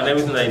 honor, and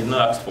everything that he did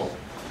not ask for.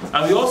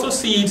 And we also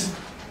see it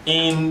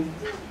in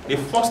the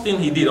first thing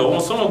he did,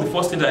 or some of the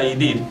first things that he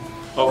did,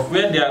 of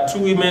where there are two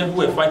women who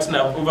were fighting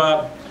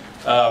over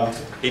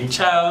a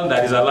child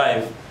that is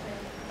alive,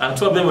 and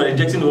two of them were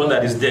rejecting the one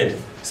that is dead,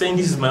 saying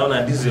this is my own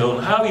and this is your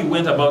own. How he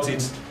went about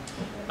it,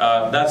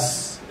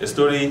 that's a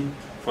story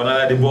for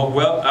another day.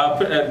 Well,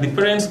 the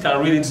parents can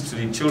read it to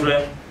the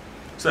children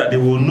so that they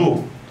will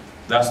know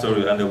that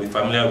story and they'll be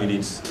familiar with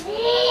it.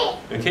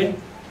 Okay?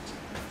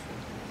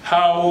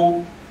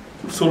 How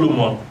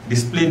Solomon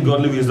displayed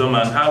godly wisdom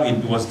and how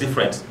it was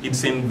different.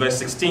 It's in verse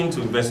 16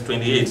 to verse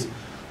 28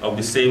 of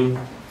the same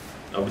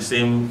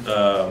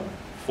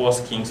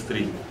 1 Kings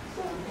 3.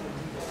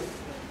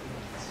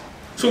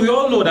 So we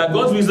all know that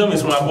God's wisdom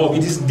is from above.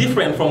 It is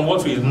different from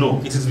what we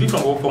know. It is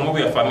different from what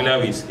we are familiar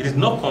with. It is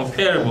not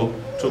comparable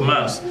to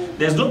man's.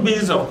 There's no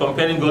basis of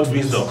comparing God's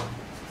wisdom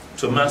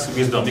to man's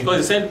wisdom, because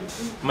he said,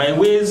 my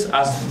ways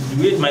are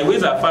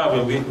far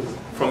away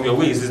from your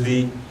ways. Is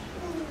the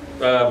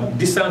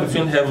distance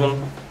between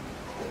heaven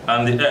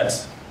and the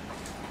earth.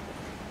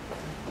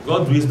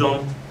 God's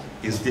wisdom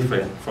is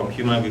different from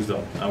human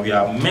wisdom, and we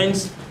are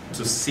meant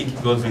to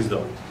seek God's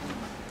wisdom.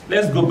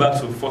 Let's go back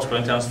to 1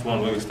 Corinthians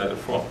 1 where we started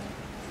from.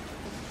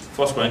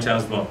 1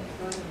 Corinthians 1.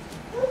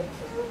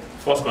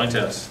 1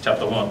 Corinthians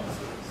chapter 1.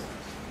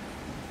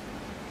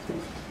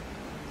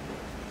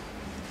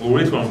 We'll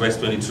read from verse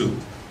 22.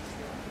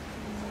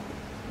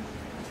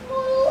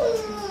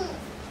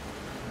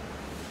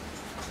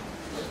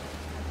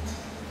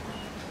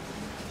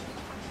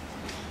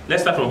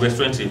 Let's start from verse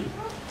 20.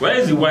 Where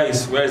is the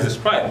wise? Where is the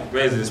scribe?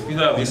 Where is the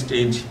speaker of this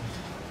age?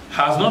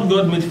 Has not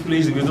God made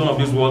foolish the wisdom of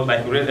this world,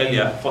 like we read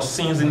earlier? For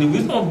since in the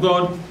wisdom of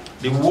God,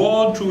 the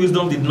world through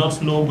wisdom did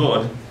not know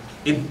God,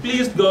 it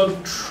pleased God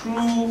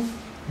through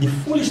the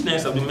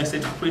foolishness of the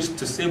message preached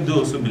to save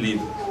those who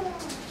believe.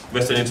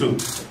 Verse 22.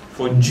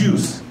 For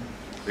Jews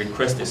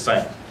request a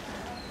sign,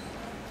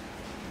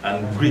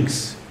 and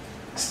Greeks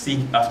seek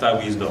after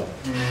wisdom.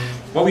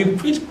 But we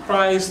preach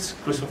Christ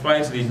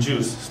crucified to the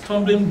Jews,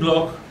 stumbling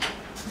block,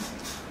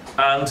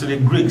 and to the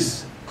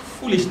Greeks,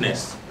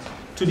 foolishness.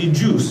 To the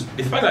Jews,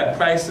 the fact that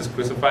Christ is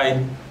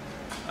crucified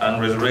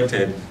and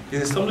resurrected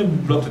is a stumbling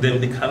block to them.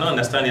 They cannot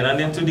understand it. And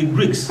then to the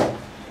Greeks,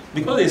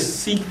 because they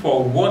seek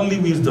for worldly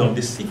wisdom,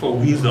 they seek for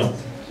wisdom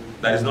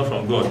that is not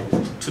from God.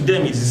 To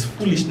them, it is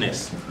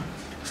foolishness.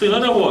 So in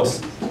other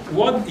words,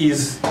 what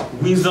is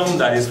wisdom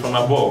that is from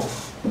above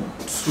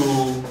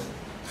to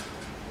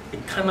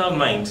a carnal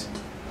mind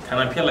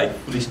can appear like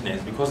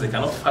foolishness because they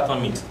cannot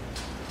fathom it.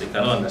 They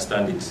cannot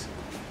understand it.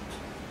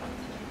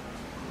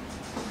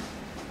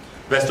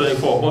 Verse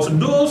 24, but to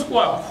those who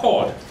are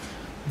called,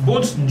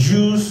 both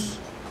Jews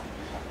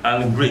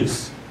and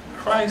Greeks,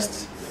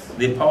 Christ,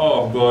 the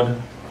power of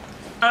God,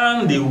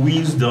 and the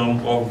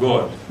wisdom of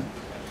God.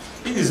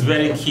 This is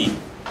very key.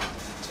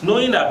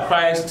 Knowing that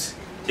Christ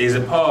is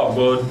the power of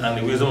God and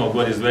the wisdom of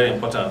God is very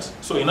important.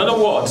 So in other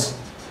words,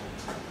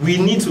 we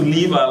need to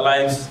live our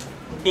lives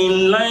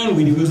in line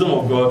with the wisdom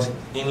of God,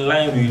 in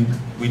line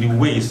with the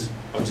ways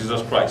of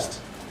Jesus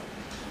Christ.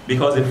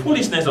 Because the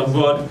foolishness of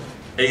God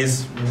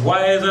is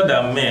wiser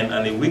than men,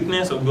 and the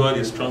weakness of God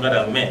is stronger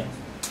than men.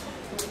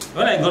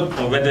 When I got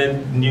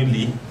converted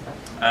newly,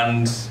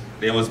 and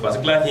there was a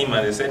particular hymn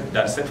and they said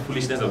that said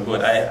foolishness of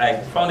God,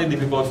 I found it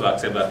difficult to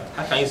accept that.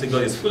 How can you say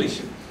God is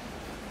foolish?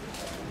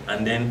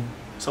 And then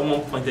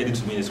someone pointed it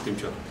to me in the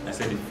scripture. I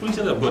said, the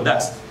foolishness of God,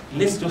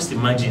 let's just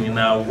imagine in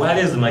our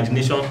wildest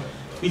imagination,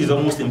 it is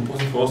almost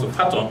impossible for us to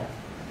fathom.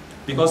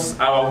 Because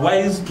our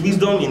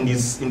wisdom in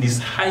its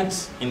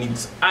height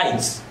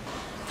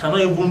cannot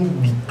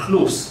even be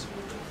close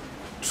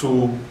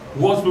to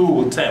what we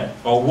will term,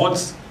 or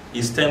what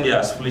is termed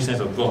as foolishness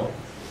of God.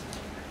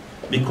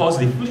 Because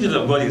the foolishness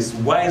of God is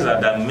wiser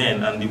than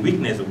men, and the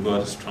weakness of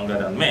God is stronger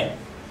than men.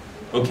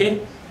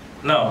 Okay?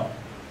 Now,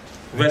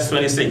 verse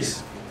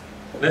 26.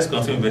 Let's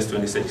continue verse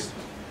 26.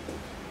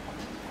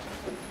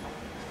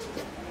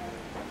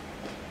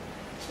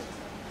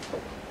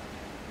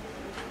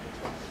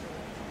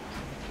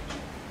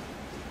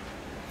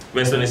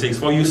 Verse 26.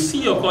 For you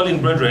see your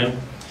calling, brethren,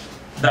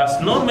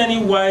 that not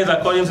many wise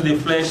according to the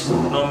flesh,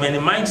 nor many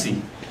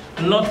mighty,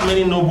 not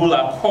many noble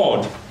are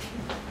called.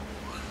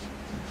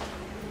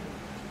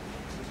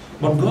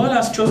 But God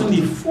has chosen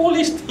the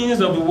foolish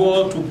things of the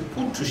world to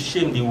put to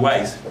shame the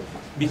wise,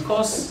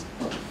 because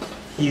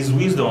his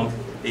wisdom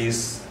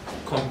is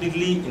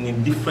completely in a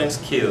different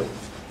scale,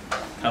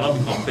 cannot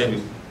be compared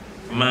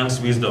with man's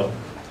wisdom.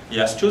 He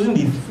has chosen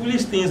the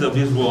foolish things of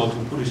this world to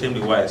put to shame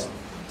the wise.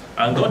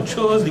 And God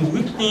chose the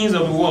weak things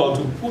of the world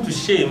to put to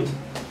shame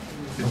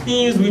the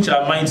things which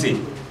are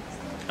mighty,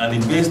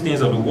 and the base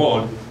things of the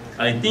world,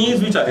 and the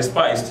things which are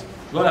despised,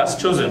 God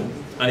has chosen,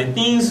 and the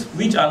things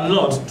which are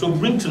not, to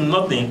bring to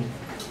nothing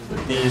the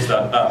things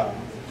that are.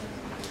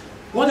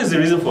 What is the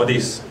reason for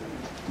this?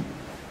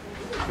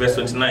 Verse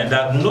 29,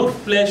 that no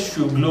flesh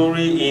should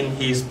glory in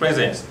his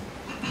presence.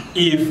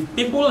 If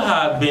people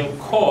had been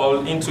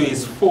called into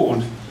his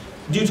fold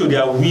due to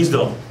their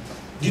wisdom,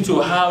 due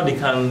to how they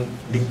can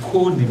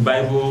decode the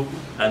Bible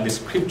and the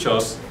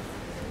scriptures,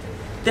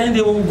 then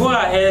they will go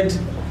ahead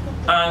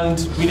and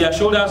with their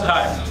shoulders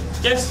high.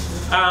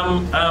 Yes,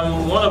 I'm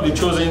one of the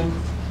chosen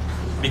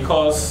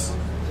because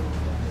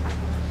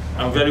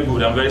I'm very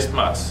good, I'm very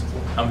smart,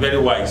 I'm very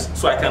wise.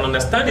 So I can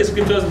understand the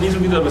scriptures, the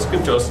little bit of the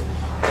scriptures,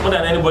 more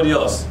than anybody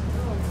else.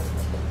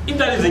 If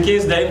that is the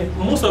case, then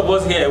most of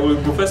us here will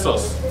be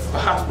professors,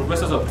 perhaps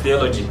professors of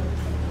theology.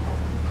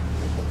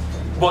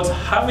 But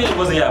how many of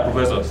us here are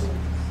professors?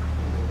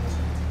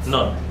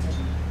 None.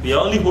 We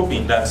are only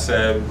hoping that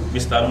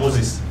Mr.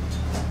 Moses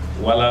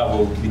Wala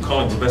will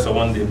become a professor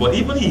one day. But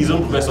even his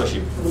own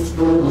professorship,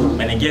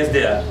 when he gets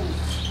there,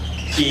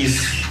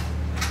 is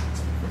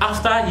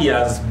after he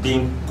has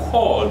been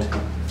called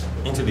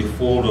into the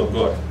fold of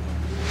God.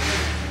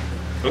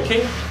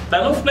 Okay?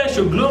 That no flesh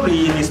should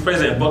glory in his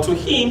presence, but to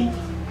him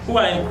who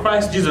are in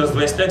Christ Jesus,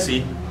 verse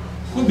 30,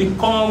 who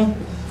become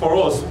for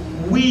us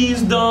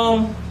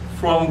wisdom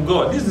from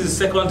God. This is the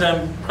second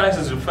time Christ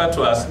is referred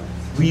to as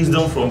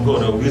wisdom from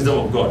God or wisdom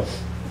of God.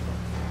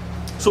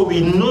 So we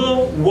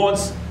know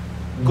what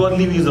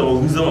godly wisdom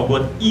or wisdom of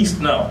God is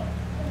now.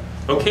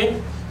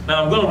 Okay?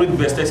 Now I'm going to read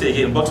verse 30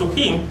 again. But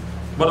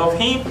of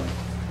him,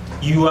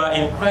 you are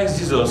in Christ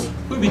Jesus,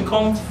 who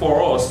become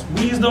for us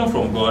wisdom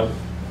from God,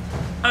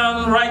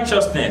 and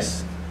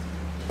righteousness,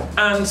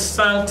 and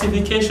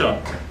sanctification,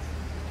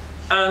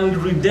 and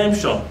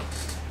redemption.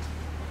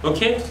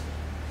 Okay?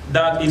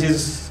 That it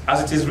is,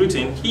 as it is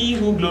written, he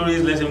who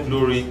glories, let him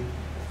glory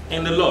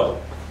in the Lord.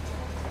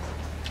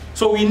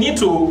 So we need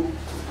to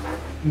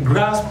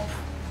grasp,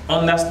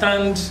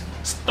 understand,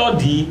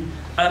 study,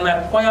 and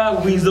acquire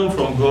wisdom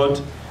from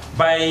God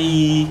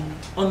by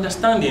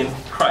understanding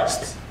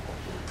Christ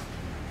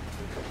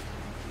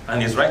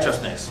and his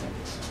righteousness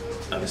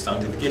and his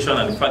sanctification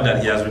and the fact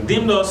that he has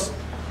redeemed us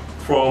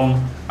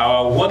from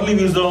our worldly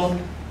wisdom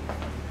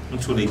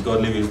into the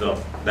godly wisdom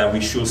that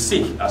we should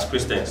seek as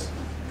Christians.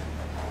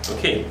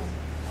 Okay.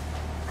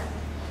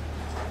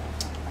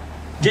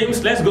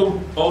 James, let's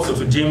go also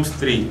to James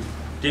 3.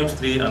 James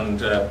 3 and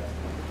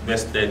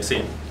verse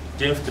 13.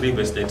 James 3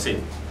 verse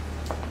 13.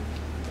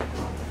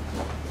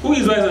 Who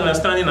is wise and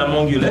understanding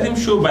among you? Let him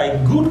show by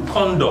good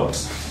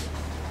conduct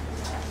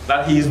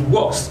that his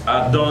works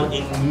are done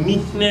in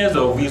meekness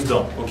of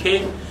wisdom.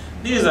 Okay?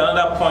 This is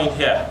another point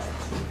here.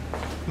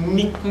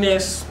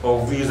 Meekness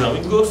of wisdom.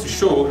 It goes to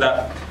show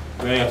that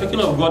when you're talking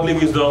of godly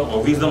wisdom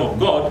or wisdom of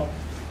God,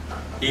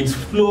 it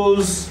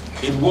flows,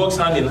 it works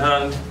hand in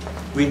hand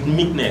with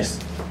meekness,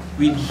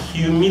 with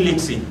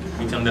humility,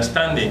 with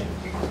understanding,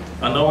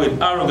 and not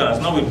with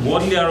arrogance, not with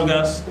worldly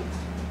arrogance,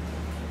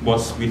 but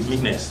with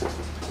meekness.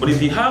 But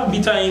if you have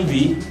bitter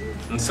envy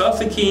and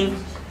self-seeking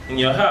in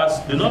your hearts,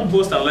 do not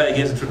boast and lie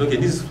against the truth. Okay,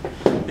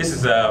 this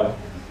is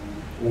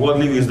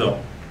worldly wisdom.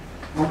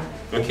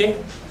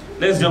 Okay?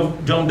 Let's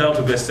jump down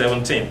to verse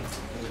 17.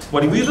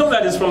 But the wisdom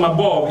that is from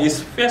above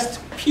is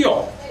first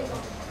pure.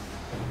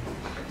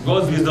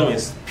 God's wisdom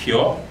is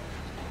pure.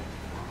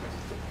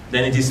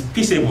 Then it is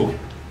peaceable.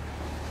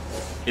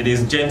 It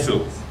is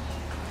gentle.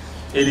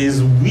 It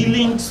is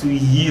willing to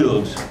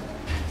yield.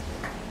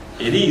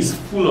 It is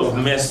full of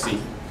mercy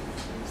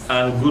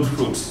and good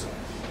fruits.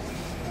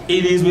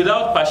 It is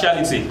without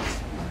partiality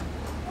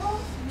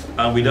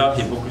and without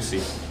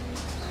hypocrisy.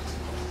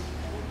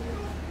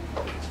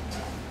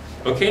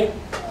 Okay?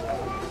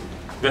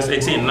 Verse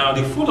 18. Now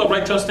the fruit of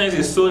righteousness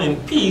is sown in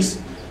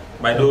peace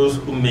by those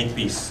who make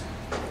peace.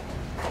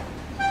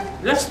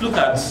 Let's look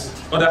at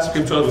other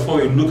scriptures before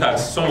we look at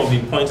some of the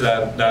points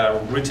that are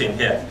written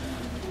here.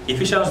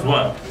 Ephesians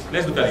 1.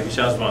 Let's look at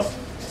Ephesians 1,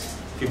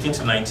 15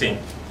 to 19.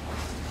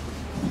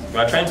 We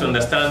are trying to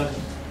understand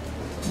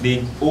the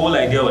whole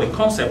idea or the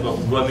concept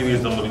of godly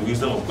wisdom or the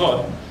wisdom of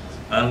God,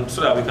 and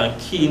so that we can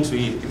key into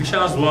it.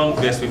 Ephesians 1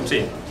 verse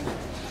 15.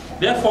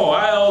 Therefore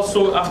I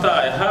also, after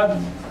I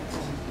had,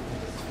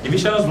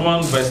 Ephesians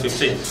 1 verse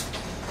 15.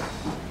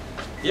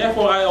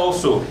 Therefore I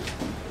also,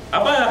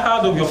 after I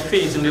heard of your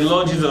faith in the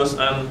Lord Jesus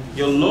and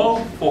your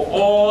love for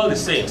all the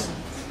saints,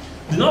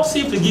 do not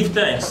cease to give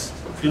thanks.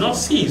 Do not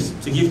cease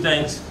to give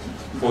thanks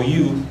for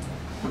you,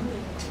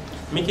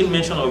 making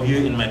mention of you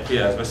in my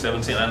prayers. Verse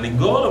 17. And the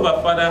God of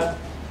our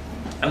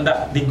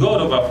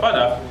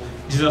Father,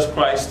 Jesus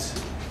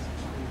Christ,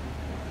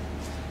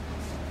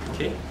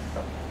 okay,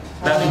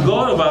 that the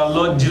God of our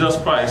Lord Jesus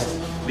Christ,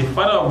 the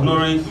Father of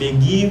glory, may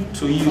give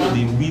to you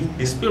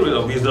the spirit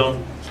of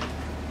wisdom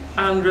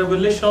and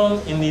revelation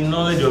in the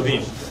knowledge of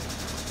him.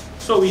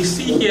 So we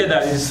see here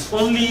that it's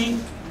only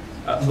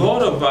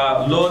God of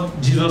our Lord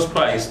Jesus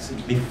Christ,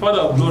 the Father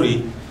of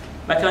glory,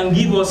 that can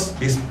give us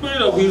the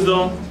spirit of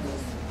wisdom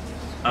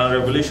and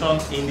revelation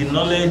in the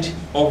knowledge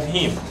of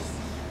him.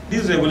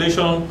 This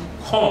revelation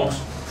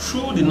comes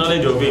through the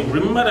knowledge of him.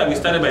 Remember that we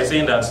started by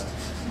saying that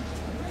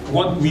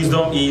what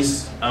wisdom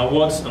is and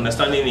what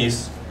understanding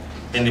is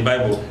in the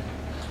Bible.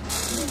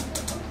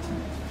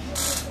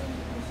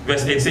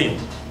 Verse 18.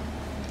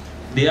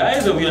 The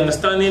eyes of your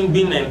understanding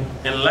being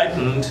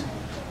enlightened,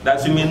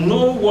 that you may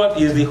know what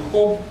is the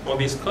hope of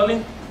his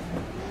calling,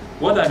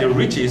 what are the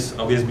riches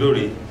of his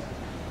glory,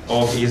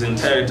 of his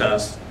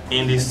inheritance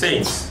in the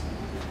saints.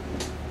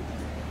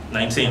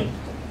 19.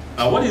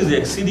 And what is the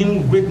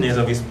exceeding greatness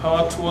of his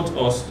power towards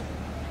us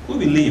who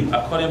believe,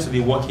 according to the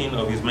working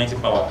of his mighty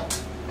power.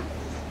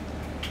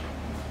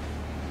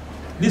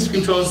 These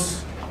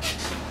scriptures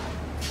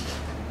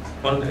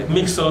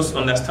makes us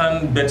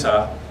understand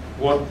better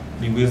what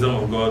the wisdom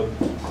of God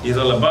is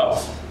all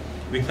about.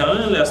 We can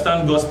only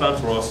understand God's plan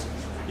for us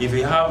if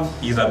we have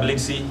his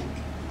ability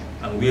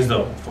and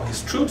wisdom for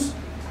his truth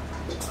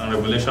and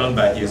revelation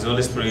by his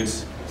Holy Spirit,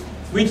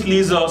 which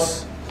leads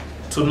us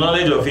to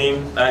knowledge of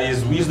him, that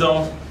is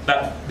wisdom,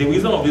 that the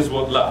wisdom of this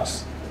world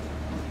lacks.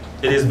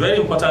 It is very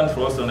important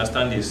for us to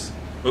understand this.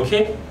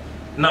 Okay?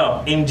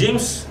 Now, in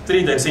James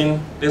 3:13,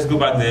 let's go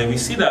back there. We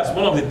see that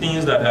one of the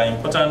things that are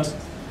important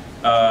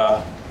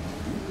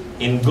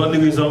in godly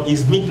wisdom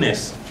is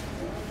meekness.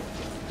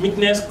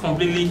 Meekness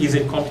completely is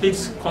a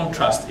complete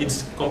contrast.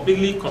 It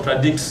completely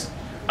contradicts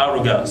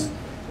arrogance,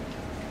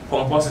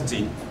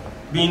 pomposity,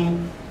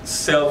 being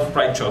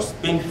self-righteous,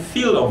 being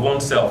filled of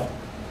oneself.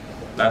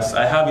 That's,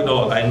 I have it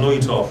all, I know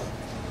it all.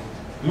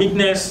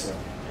 Meekness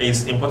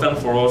is important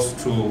for us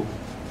to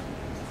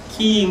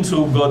key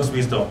into God's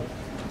wisdom.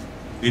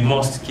 We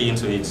must key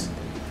into it.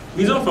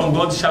 Wisdom from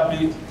God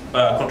sharply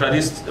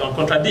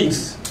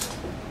contradicts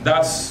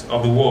that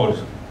of the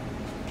world.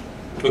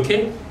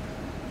 Okay?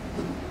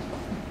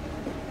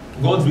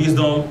 God's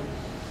wisdom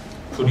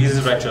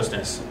produces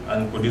righteousness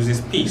and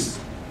produces peace.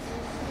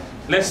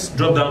 Let's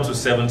drop down to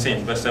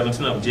 17, verse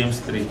 17 of James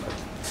 3,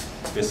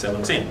 verse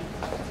 17.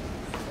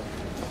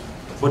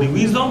 But the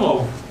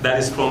wisdom that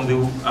is from the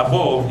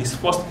above is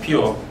first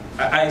pure.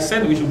 I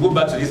said we should go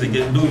back to this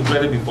again, though we've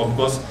read it before,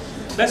 because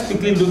let's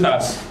quickly look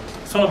at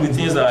some of the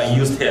things that are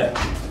used here.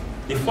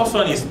 The first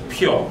one is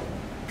pure,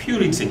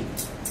 purity,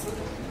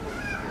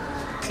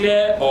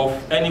 clear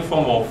of any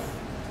form of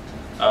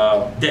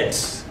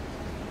debt.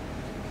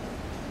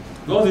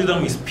 God's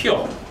wisdom is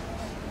pure,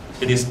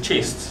 it is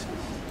chaste,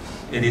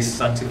 it is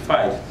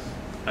sanctified,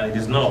 and it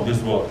is not of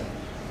this world.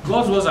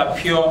 God's words are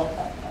pure,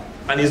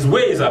 and his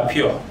ways are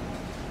pure,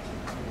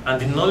 and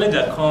the knowledge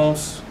that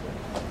comes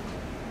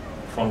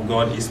from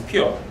God is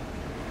pure.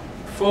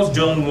 1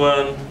 John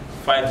 1,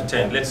 5 to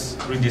 10. Let's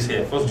read this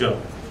here. 1 John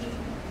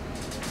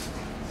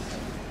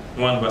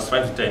 1, verse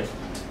 5 to 10.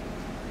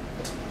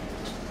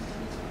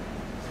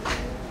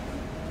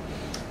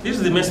 This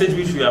is the message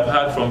which we have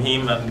heard from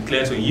him and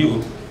declare to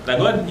you, that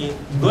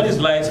God is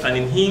light, and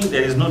in him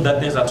there is no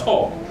darkness at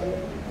all.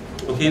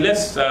 Okay,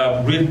 let's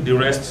read the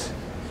rest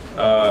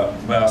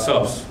by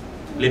ourselves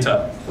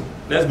later.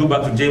 Let's go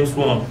back to James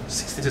 1,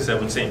 16 to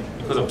 17,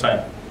 because of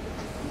time.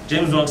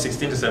 James 1,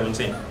 16 to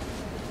 17.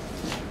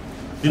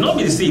 Do not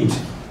be deceived,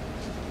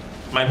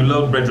 my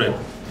beloved brethren.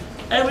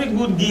 Every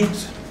good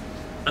gift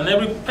and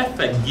every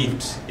perfect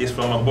gift is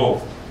from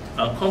above,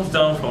 and comes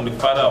down from the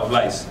Father of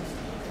lights,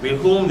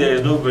 with whom there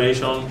is no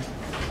variation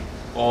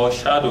or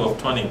shadow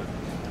of turning.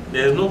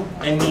 There is no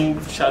any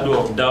shadow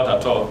of doubt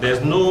at all. There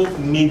is no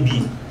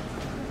maybe.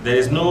 There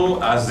is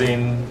no as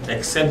in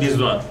except this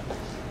one.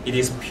 It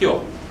is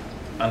pure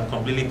and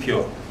completely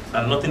pure,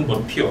 and nothing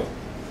but pure.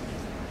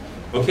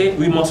 Okay,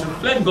 we must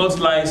reflect God's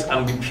light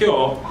and be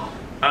pure,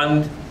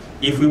 and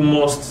if we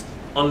must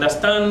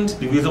understand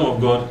the wisdom of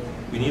God,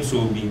 we need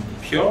to be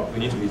pure, we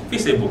need to be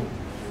peaceable,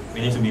 we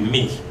need to be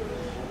meek.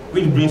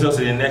 Which brings us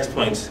to the next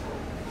point.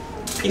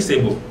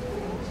 Peaceable.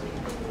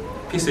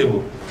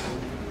 Peaceable.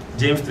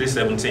 James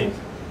 3:17.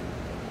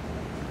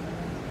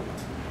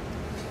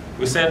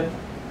 We said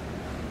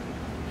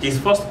it's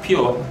first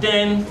pure,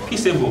 then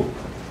peaceable.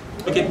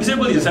 Okay,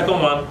 peaceable is the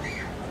second one,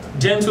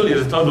 gentle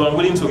is the third one,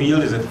 willing to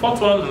yield is the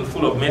fourth one, and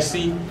full of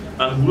mercy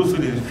and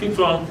truthful is the fifth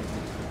one.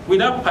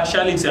 Without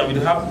partiality and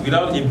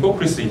without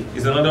hypocrisy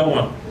is another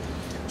one.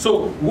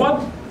 So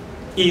what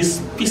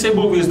is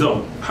peaceable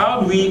wisdom?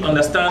 How do we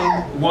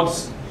understand what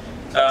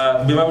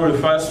the Bible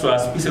refers to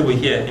as peaceable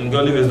here in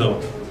godly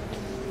wisdom?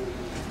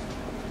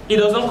 It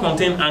does not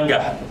contain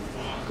anger.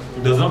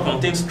 It does not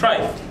contain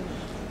strife.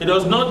 It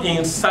does not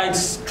incite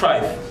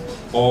strife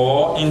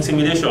or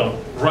intimidation.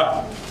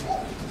 Rather,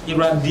 it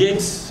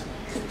radiates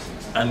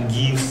and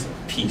gives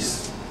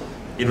peace.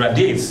 It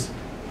radiates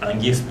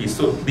and gives peace.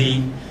 So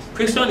the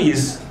question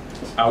is,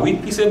 are we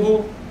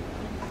peaceable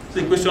It's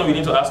a question we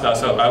need to ask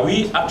ourselves. Are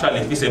we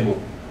actually peaceable?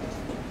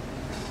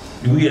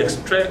 Do we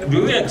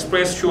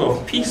express show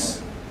of peace?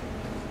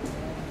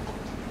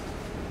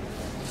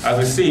 As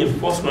we see in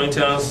 1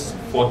 Corinthians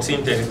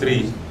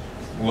 14:33,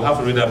 we'll have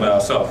to read that by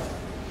ourselves.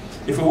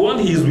 If we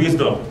want His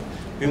wisdom,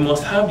 we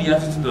must have the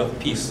attitude of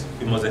peace.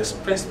 We must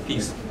express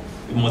peace.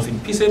 We must be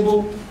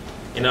peaceable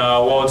in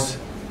our words,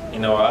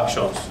 in our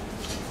actions.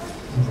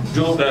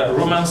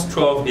 Romans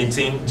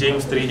 12:18,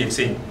 James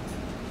 3:18.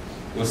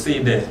 We'll see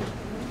it there.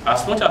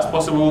 As much as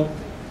possible,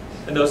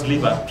 let us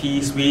live at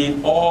peace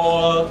with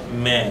all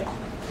men.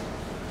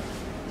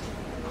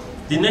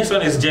 The next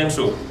one is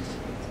gentle.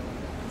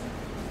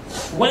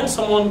 When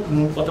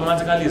someone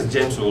automatically is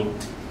gentle,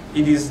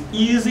 it is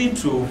easy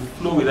to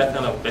flow with that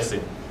kind of person.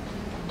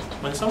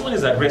 When someone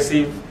is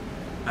aggressive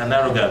and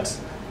arrogant,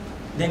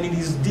 then it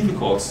is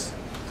difficult.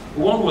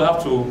 One will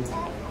have to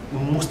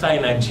muster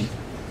energy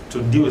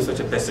to deal with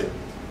such a person.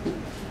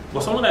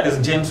 But someone that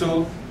is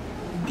gentle,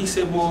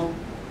 peaceable,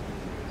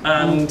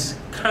 and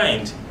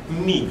kind,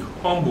 meek,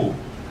 humble,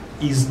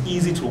 is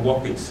easy to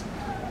work with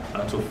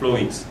and to flow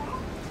with.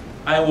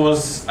 I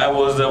was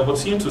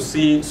opportune to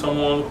see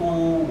someone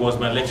who was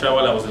my lecturer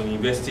while I was in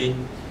university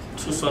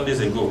 2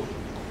 Sundays ago,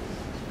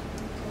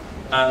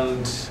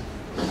 and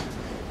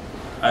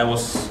I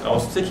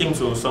was taking him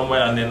to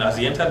somewhere, and then as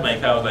he entered my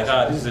car, I was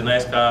like, this is a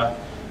nice car,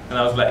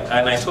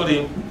 and I told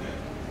him,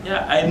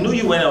 yeah, I knew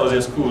you when I was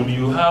in school.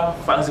 You have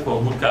fancy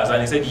for good cars,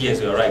 and he said, yes,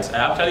 you're right.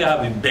 I actually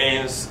have a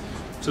Benz,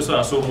 so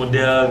and so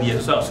model,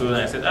 yes, so and so, and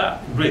I said,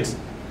 great.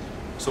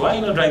 So why are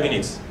you not driving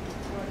it?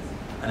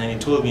 And then he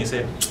told me, he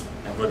said,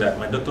 my brother,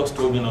 my doctors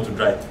told me not to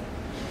drive.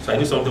 So I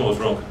knew something was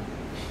wrong.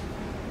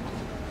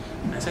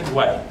 I said,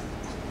 why?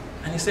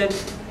 And he said,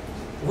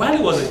 while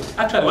he was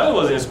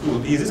in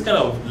school, he's this kind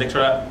of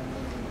lecturer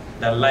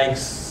that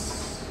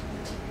likes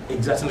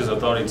exerting his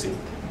authority.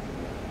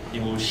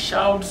 He will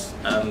shout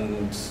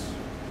and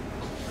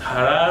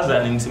harass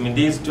and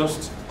intimidate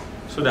just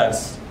so that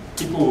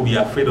people will be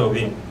afraid of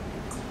him.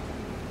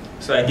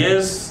 So I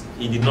guess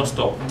he did not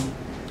stop.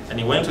 And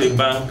he went to a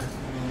bank,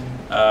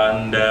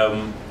 and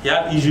he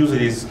had issues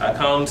with his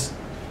account,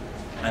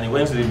 and he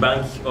went to the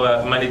bank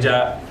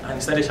manager, and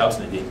he started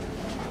shouting again.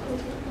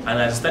 And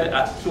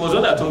he was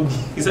one that told me,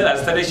 he said, I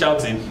started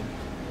shouting.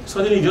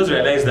 Suddenly he just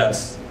realized that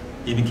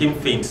he became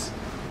faint.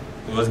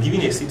 He was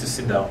given a seat to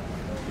sit down.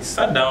 He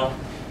sat down,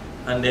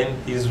 and then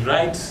his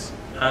right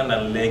hand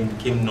and leg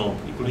became numb.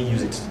 He couldn't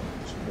use it.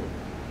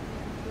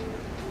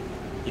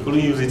 He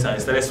couldn't use it, and he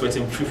started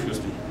sweating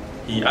profusely.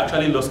 He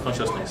actually lost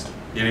consciousness.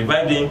 They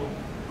revived him,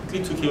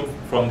 quickly took him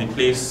from the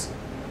place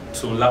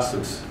to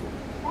Lassus.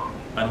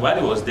 And while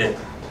he was there,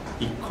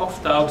 he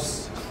coughed out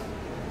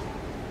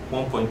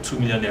 1.2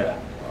 million naira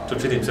to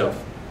treat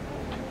himself.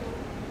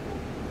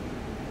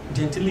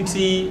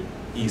 Gentility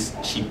is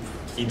cheap.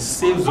 It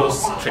saves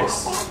us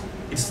stress.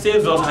 It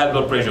saves us high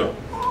blood pressure.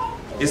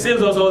 It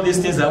saves us all these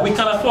things that we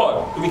can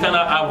afford, we can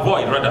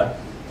avoid rather.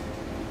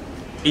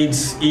 It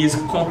is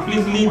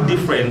completely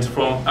different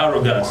from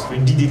arrogance,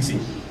 rigidity,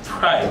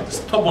 pride,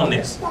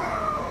 stubbornness.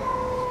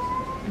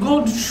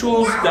 God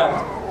shows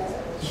that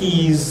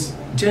He is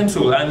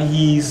gentle and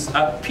He is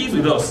at peace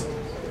with us.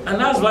 And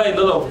that's why a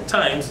lot of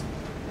times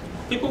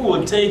people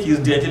will take His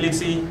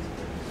gentility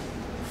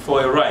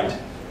for a ride,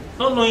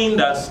 not knowing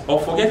that,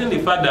 or forgetting the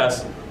fact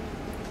that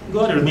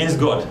God remains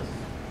God.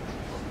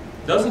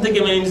 It doesn't take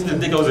Him anything to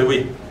take us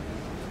away.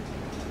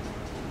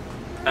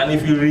 And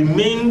if you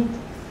remain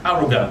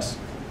arrogant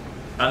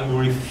and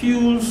we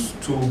refuse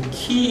to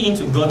key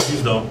into God's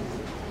wisdom,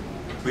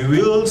 we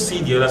will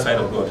see the other side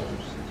of God.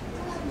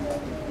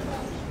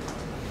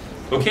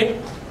 Okay?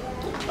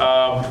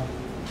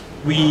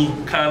 We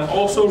can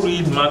also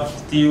read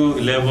Matthew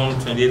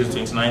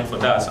 11:28-29 for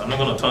that. I'm not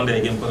going to turn there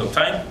again because of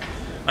time.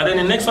 And then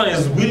the next one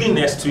is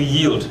willingness to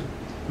yield.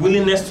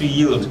 Willingness to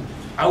yield.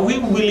 Are we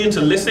willing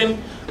to listen?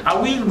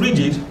 Are we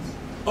rigid?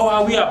 Or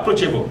are we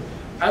approachable?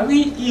 Are we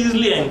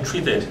easily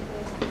entreated?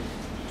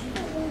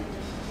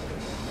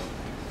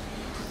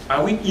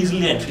 Are we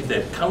easily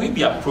entreated? Can we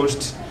be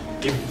approached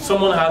if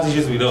someone has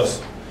issues with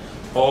us?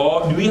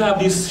 Or do we have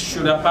this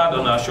shoulder pad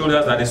on our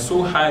shoulders that is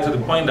so high to the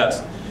point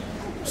that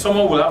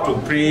someone will have to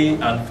pray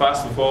and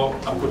fast before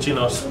approaching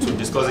us to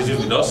discuss issues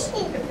with us?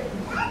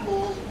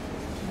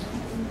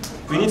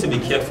 We need to be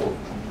careful.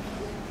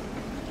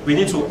 We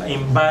need to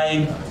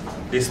imbibe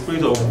the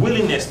spirit of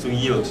willingness to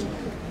yield.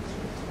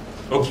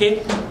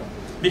 Okay?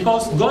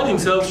 Because God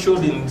Himself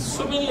showed in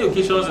so many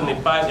occasions in the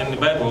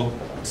Bible,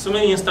 so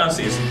many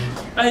instances,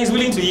 that He's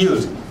willing to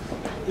yield.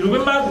 You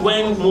remember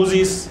when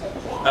Moses,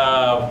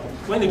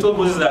 when He told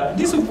Moses that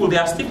these people, they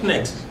are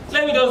stiff-necked,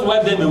 let me just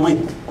wipe them away,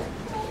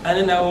 and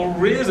then I will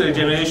raise a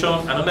generation,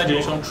 another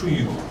generation through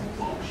you.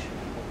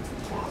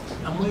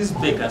 And Moses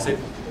begged and said,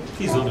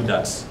 please don't do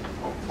that.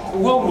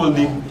 What will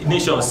the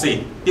nation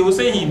say? They will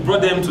say He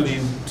brought them to the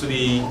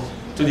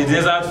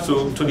desert,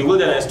 to the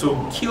wilderness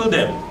to kill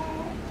them.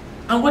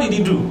 And what did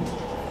He do?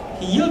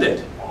 He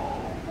yielded.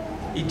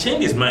 He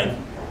changed His mind,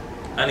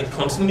 and He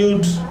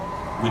continued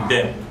with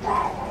them.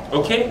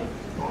 Okay?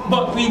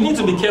 But we need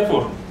to be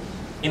careful.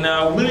 in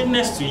our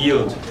willingness to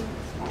yield,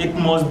 it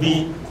must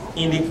be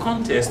in the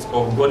context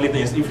of godly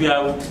things. If we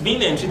are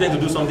being entreated to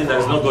do something that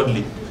is not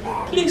godly,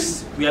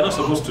 please, we are not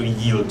supposed to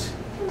yield.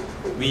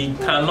 We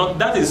cannot,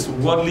 that is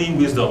worldly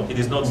wisdom, it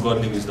is not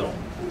godly wisdom.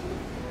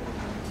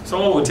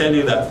 Someone will tell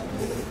you that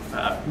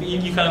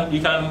you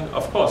can,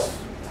 of course,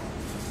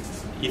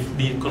 if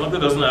the conductor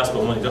doesn't ask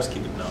for money, just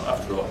keep it now,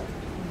 after all.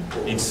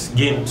 It's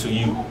gain to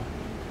you.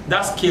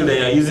 That skill that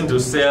you're using to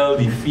sell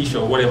the fish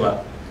or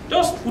whatever,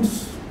 just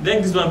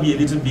let this one be a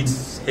little bit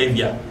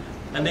heavier,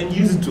 and then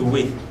use it to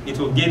weigh. It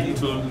will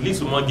lead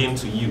to more gain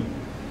to you.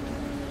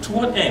 To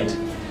what end?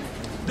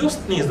 Those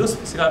things, those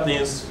physical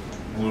things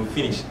will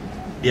finish.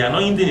 The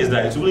annoying thing is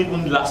that it won't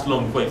even last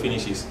long before it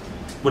finishes.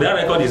 But that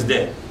record is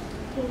there.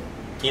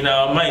 In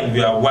our mind,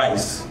 we are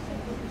wise.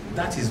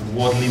 That is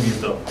worldly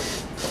wisdom.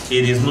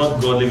 It is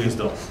not godly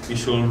wisdom. We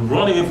should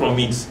run away from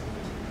it.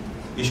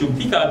 We should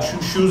pick our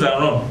shoes and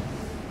run.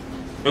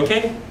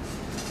 Okay?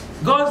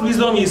 God's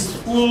wisdom is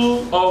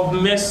full of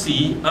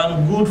mercy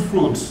and good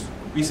fruits.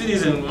 We see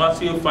this in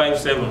Matthew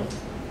 5:7.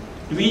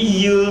 Do we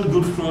yield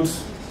good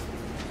fruits?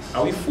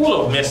 Are we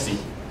full of mercy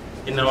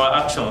in our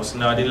actions,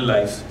 in our daily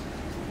lives?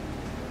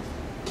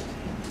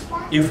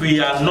 If we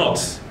are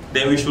not,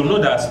 then we should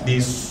know that the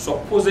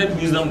supposed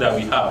wisdom that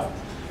we have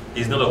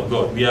is not of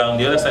God. We are on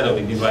the other side of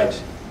the divide.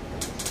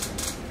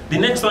 The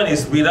next one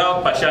is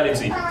without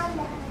partiality.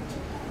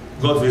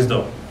 God's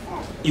wisdom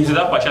is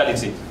without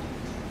partiality.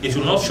 It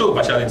will not show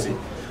partiality.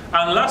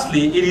 And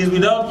lastly, it is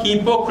without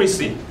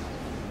hypocrisy.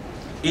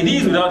 It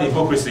is without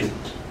hypocrisy.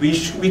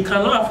 We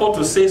cannot afford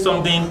to say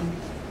something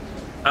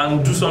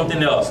and do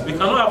something else. We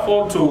cannot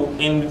afford to,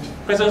 in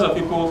presence of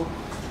people,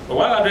 or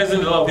while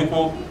addressing a lot of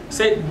people,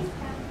 say,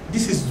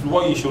 this is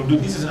what you should do,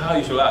 this is how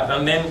you should act.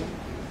 And then,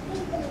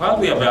 while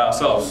we are by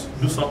ourselves,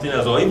 do something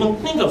else, or even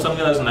think of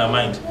something else in our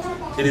mind.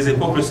 It is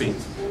hypocrisy.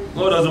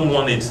 God doesn't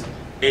want it.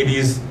 It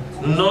is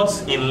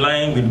not in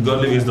line with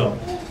godly wisdom.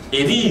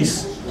 It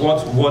is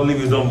what worldly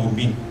wisdom will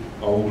be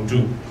or will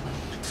do.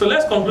 So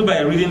let's conclude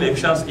by reading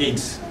Ephesians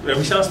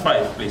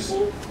 5, please.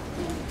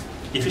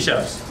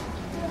 Ephesians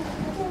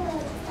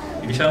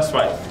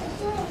 5.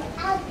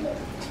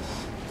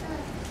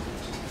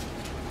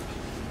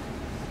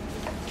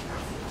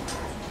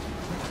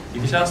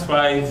 Ephesians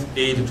 5,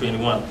 8 to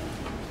 21.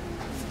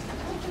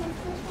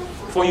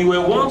 For you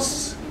were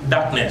once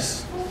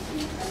darkness,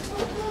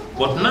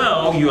 but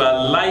now you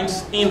are light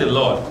in the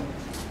Lord.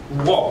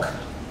 Walk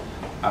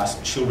as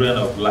children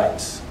of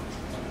light.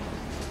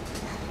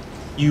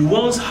 You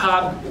once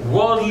had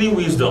worldly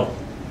wisdom.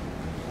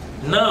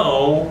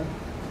 Now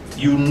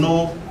you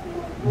know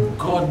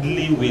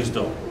godly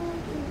wisdom.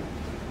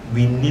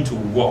 We need to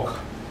walk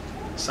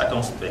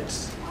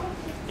circumspect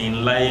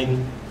in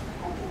line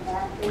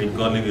with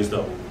godly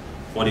wisdom.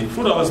 For the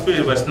fruit of the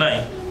Spirit, verse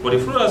 9, for the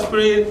fruit of the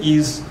Spirit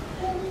is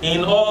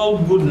in all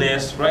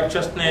goodness,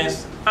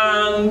 righteousness,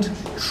 and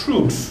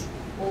truth.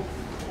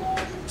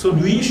 So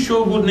do we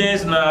show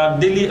goodness in our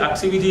daily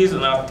activities,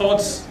 in our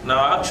thoughts, in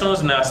our actions,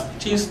 in our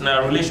speeches, in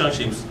our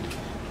relationships,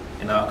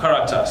 in our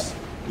characters?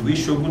 Do we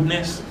show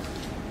goodness?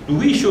 Do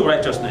we show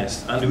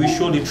righteousness? And do we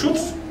show the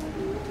truth?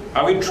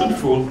 Are we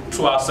truthful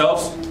to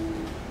ourselves?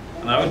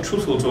 And are we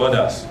truthful to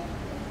others?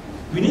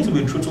 We need to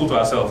be truthful to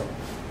ourselves.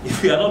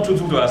 If we are not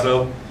truthful to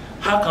ourselves,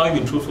 how can we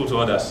be truthful to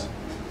others?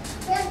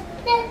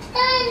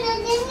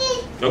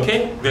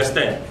 Okay, verse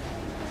 10.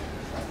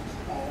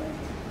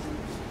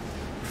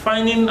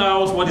 Finding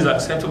out what is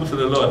acceptable to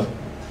the Lord.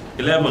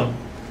 11.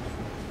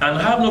 And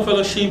have no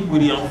fellowship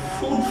with the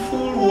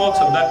unfruitful works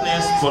of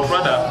darkness, but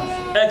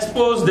rather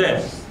expose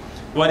them.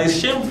 For it is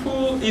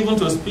shameful even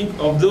to speak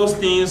of those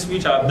things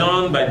which are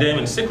done by them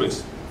in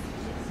secret.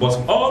 But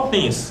all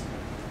things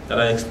that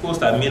are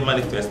exposed are made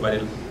manifest by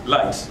the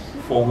light.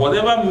 For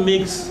whatever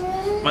makes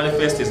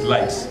manifest is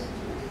light.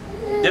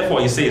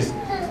 Therefore he says,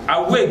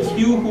 awake,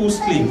 you who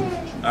sleep,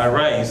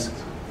 arise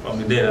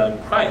from the dead,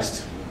 and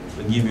Christ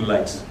will give you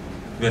light.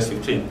 Verse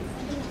 15.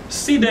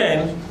 See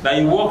then that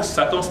you walk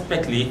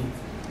circumspectly,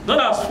 not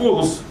as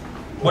fools,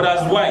 but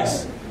as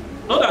wise.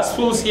 Not as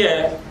fools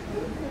here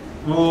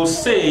will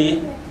say,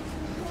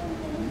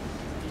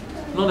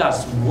 not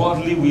as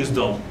worldly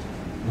wisdom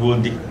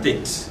will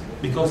dictate,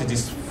 because it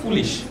is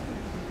foolish.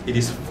 It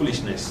is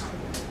foolishness.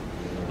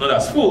 Not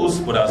as fools,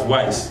 but as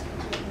wise.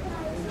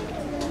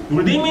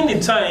 Redeeming the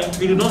time,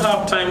 we do not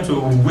have time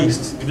to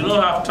waste. We do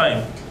not have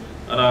time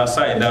on our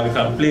side that we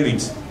can play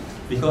with,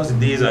 because the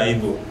days are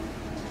evil.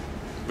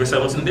 Verse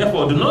 17,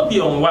 therefore do not be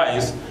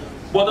unwise,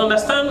 but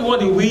understand what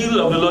the will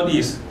of the Lord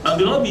is, and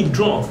do not be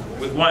drunk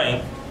with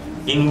wine,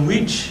 in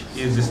which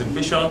is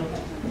dissipation,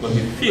 but be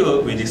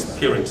filled with the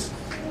Spirit.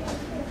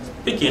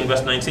 Speaking,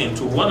 verse 19,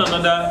 to one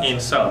another in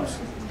psalms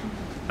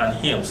and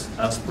hymns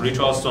and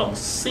spiritual songs,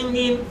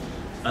 singing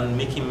and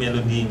making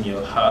melody in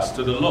your hearts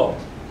to the Lord,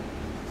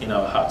 in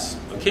our hearts.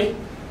 Okay?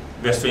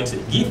 Verse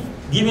 20,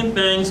 giving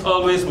thanks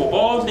always for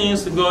all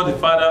things to God the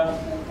Father,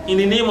 in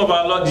the name of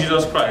our Lord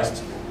Jesus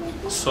Christ,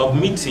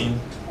 submitting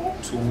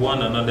to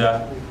one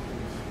another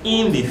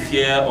in the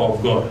fear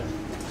of God.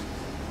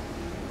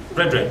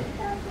 Brethren,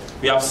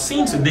 We have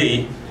seen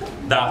today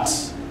that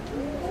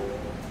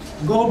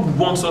God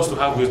wants us to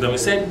have wisdom. He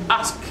said,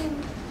 ask.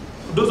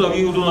 Those of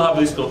you who don't have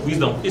this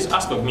wisdom, please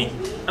ask of me,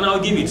 and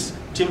I'll give it.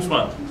 James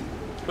 1.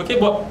 Okay,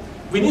 but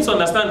we need to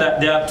understand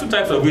that there are two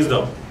types of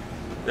wisdom.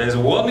 There is a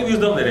worldly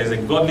wisdom, there is a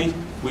godly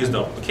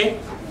wisdom. Okay?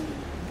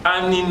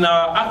 And in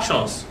our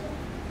actions,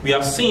 we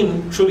have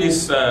seen through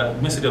this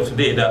message of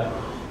today that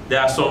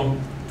there are some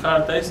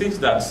characteristics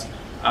that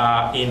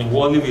are in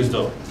worldly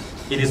wisdom.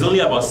 It is only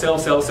about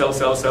self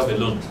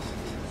alone.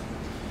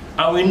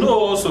 And we know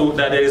also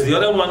that there is the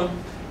other one,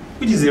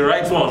 which is the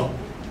right one,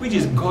 which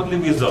is godly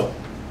wisdom.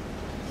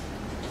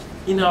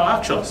 In our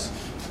actions,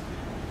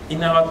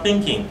 in our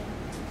thinking,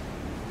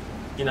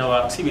 in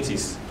our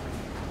activities,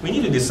 we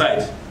need to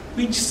decide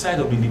which side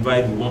of the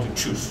divide we want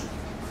to choose.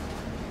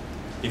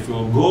 If we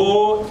will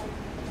go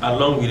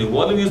along with the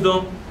worldly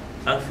wisdom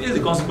and face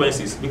the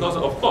consequences, because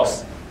of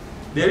course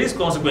there is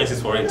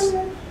consequences for it,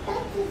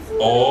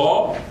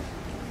 or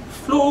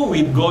flow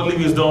with godly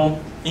wisdom,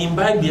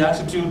 imbibe the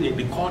attitude,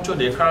 the culture,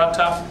 the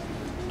character,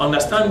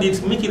 understand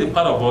it, make it a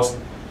part of us,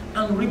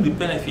 and reap the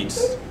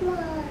benefits,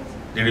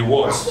 the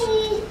rewards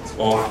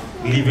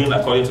of living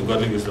according to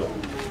godly wisdom.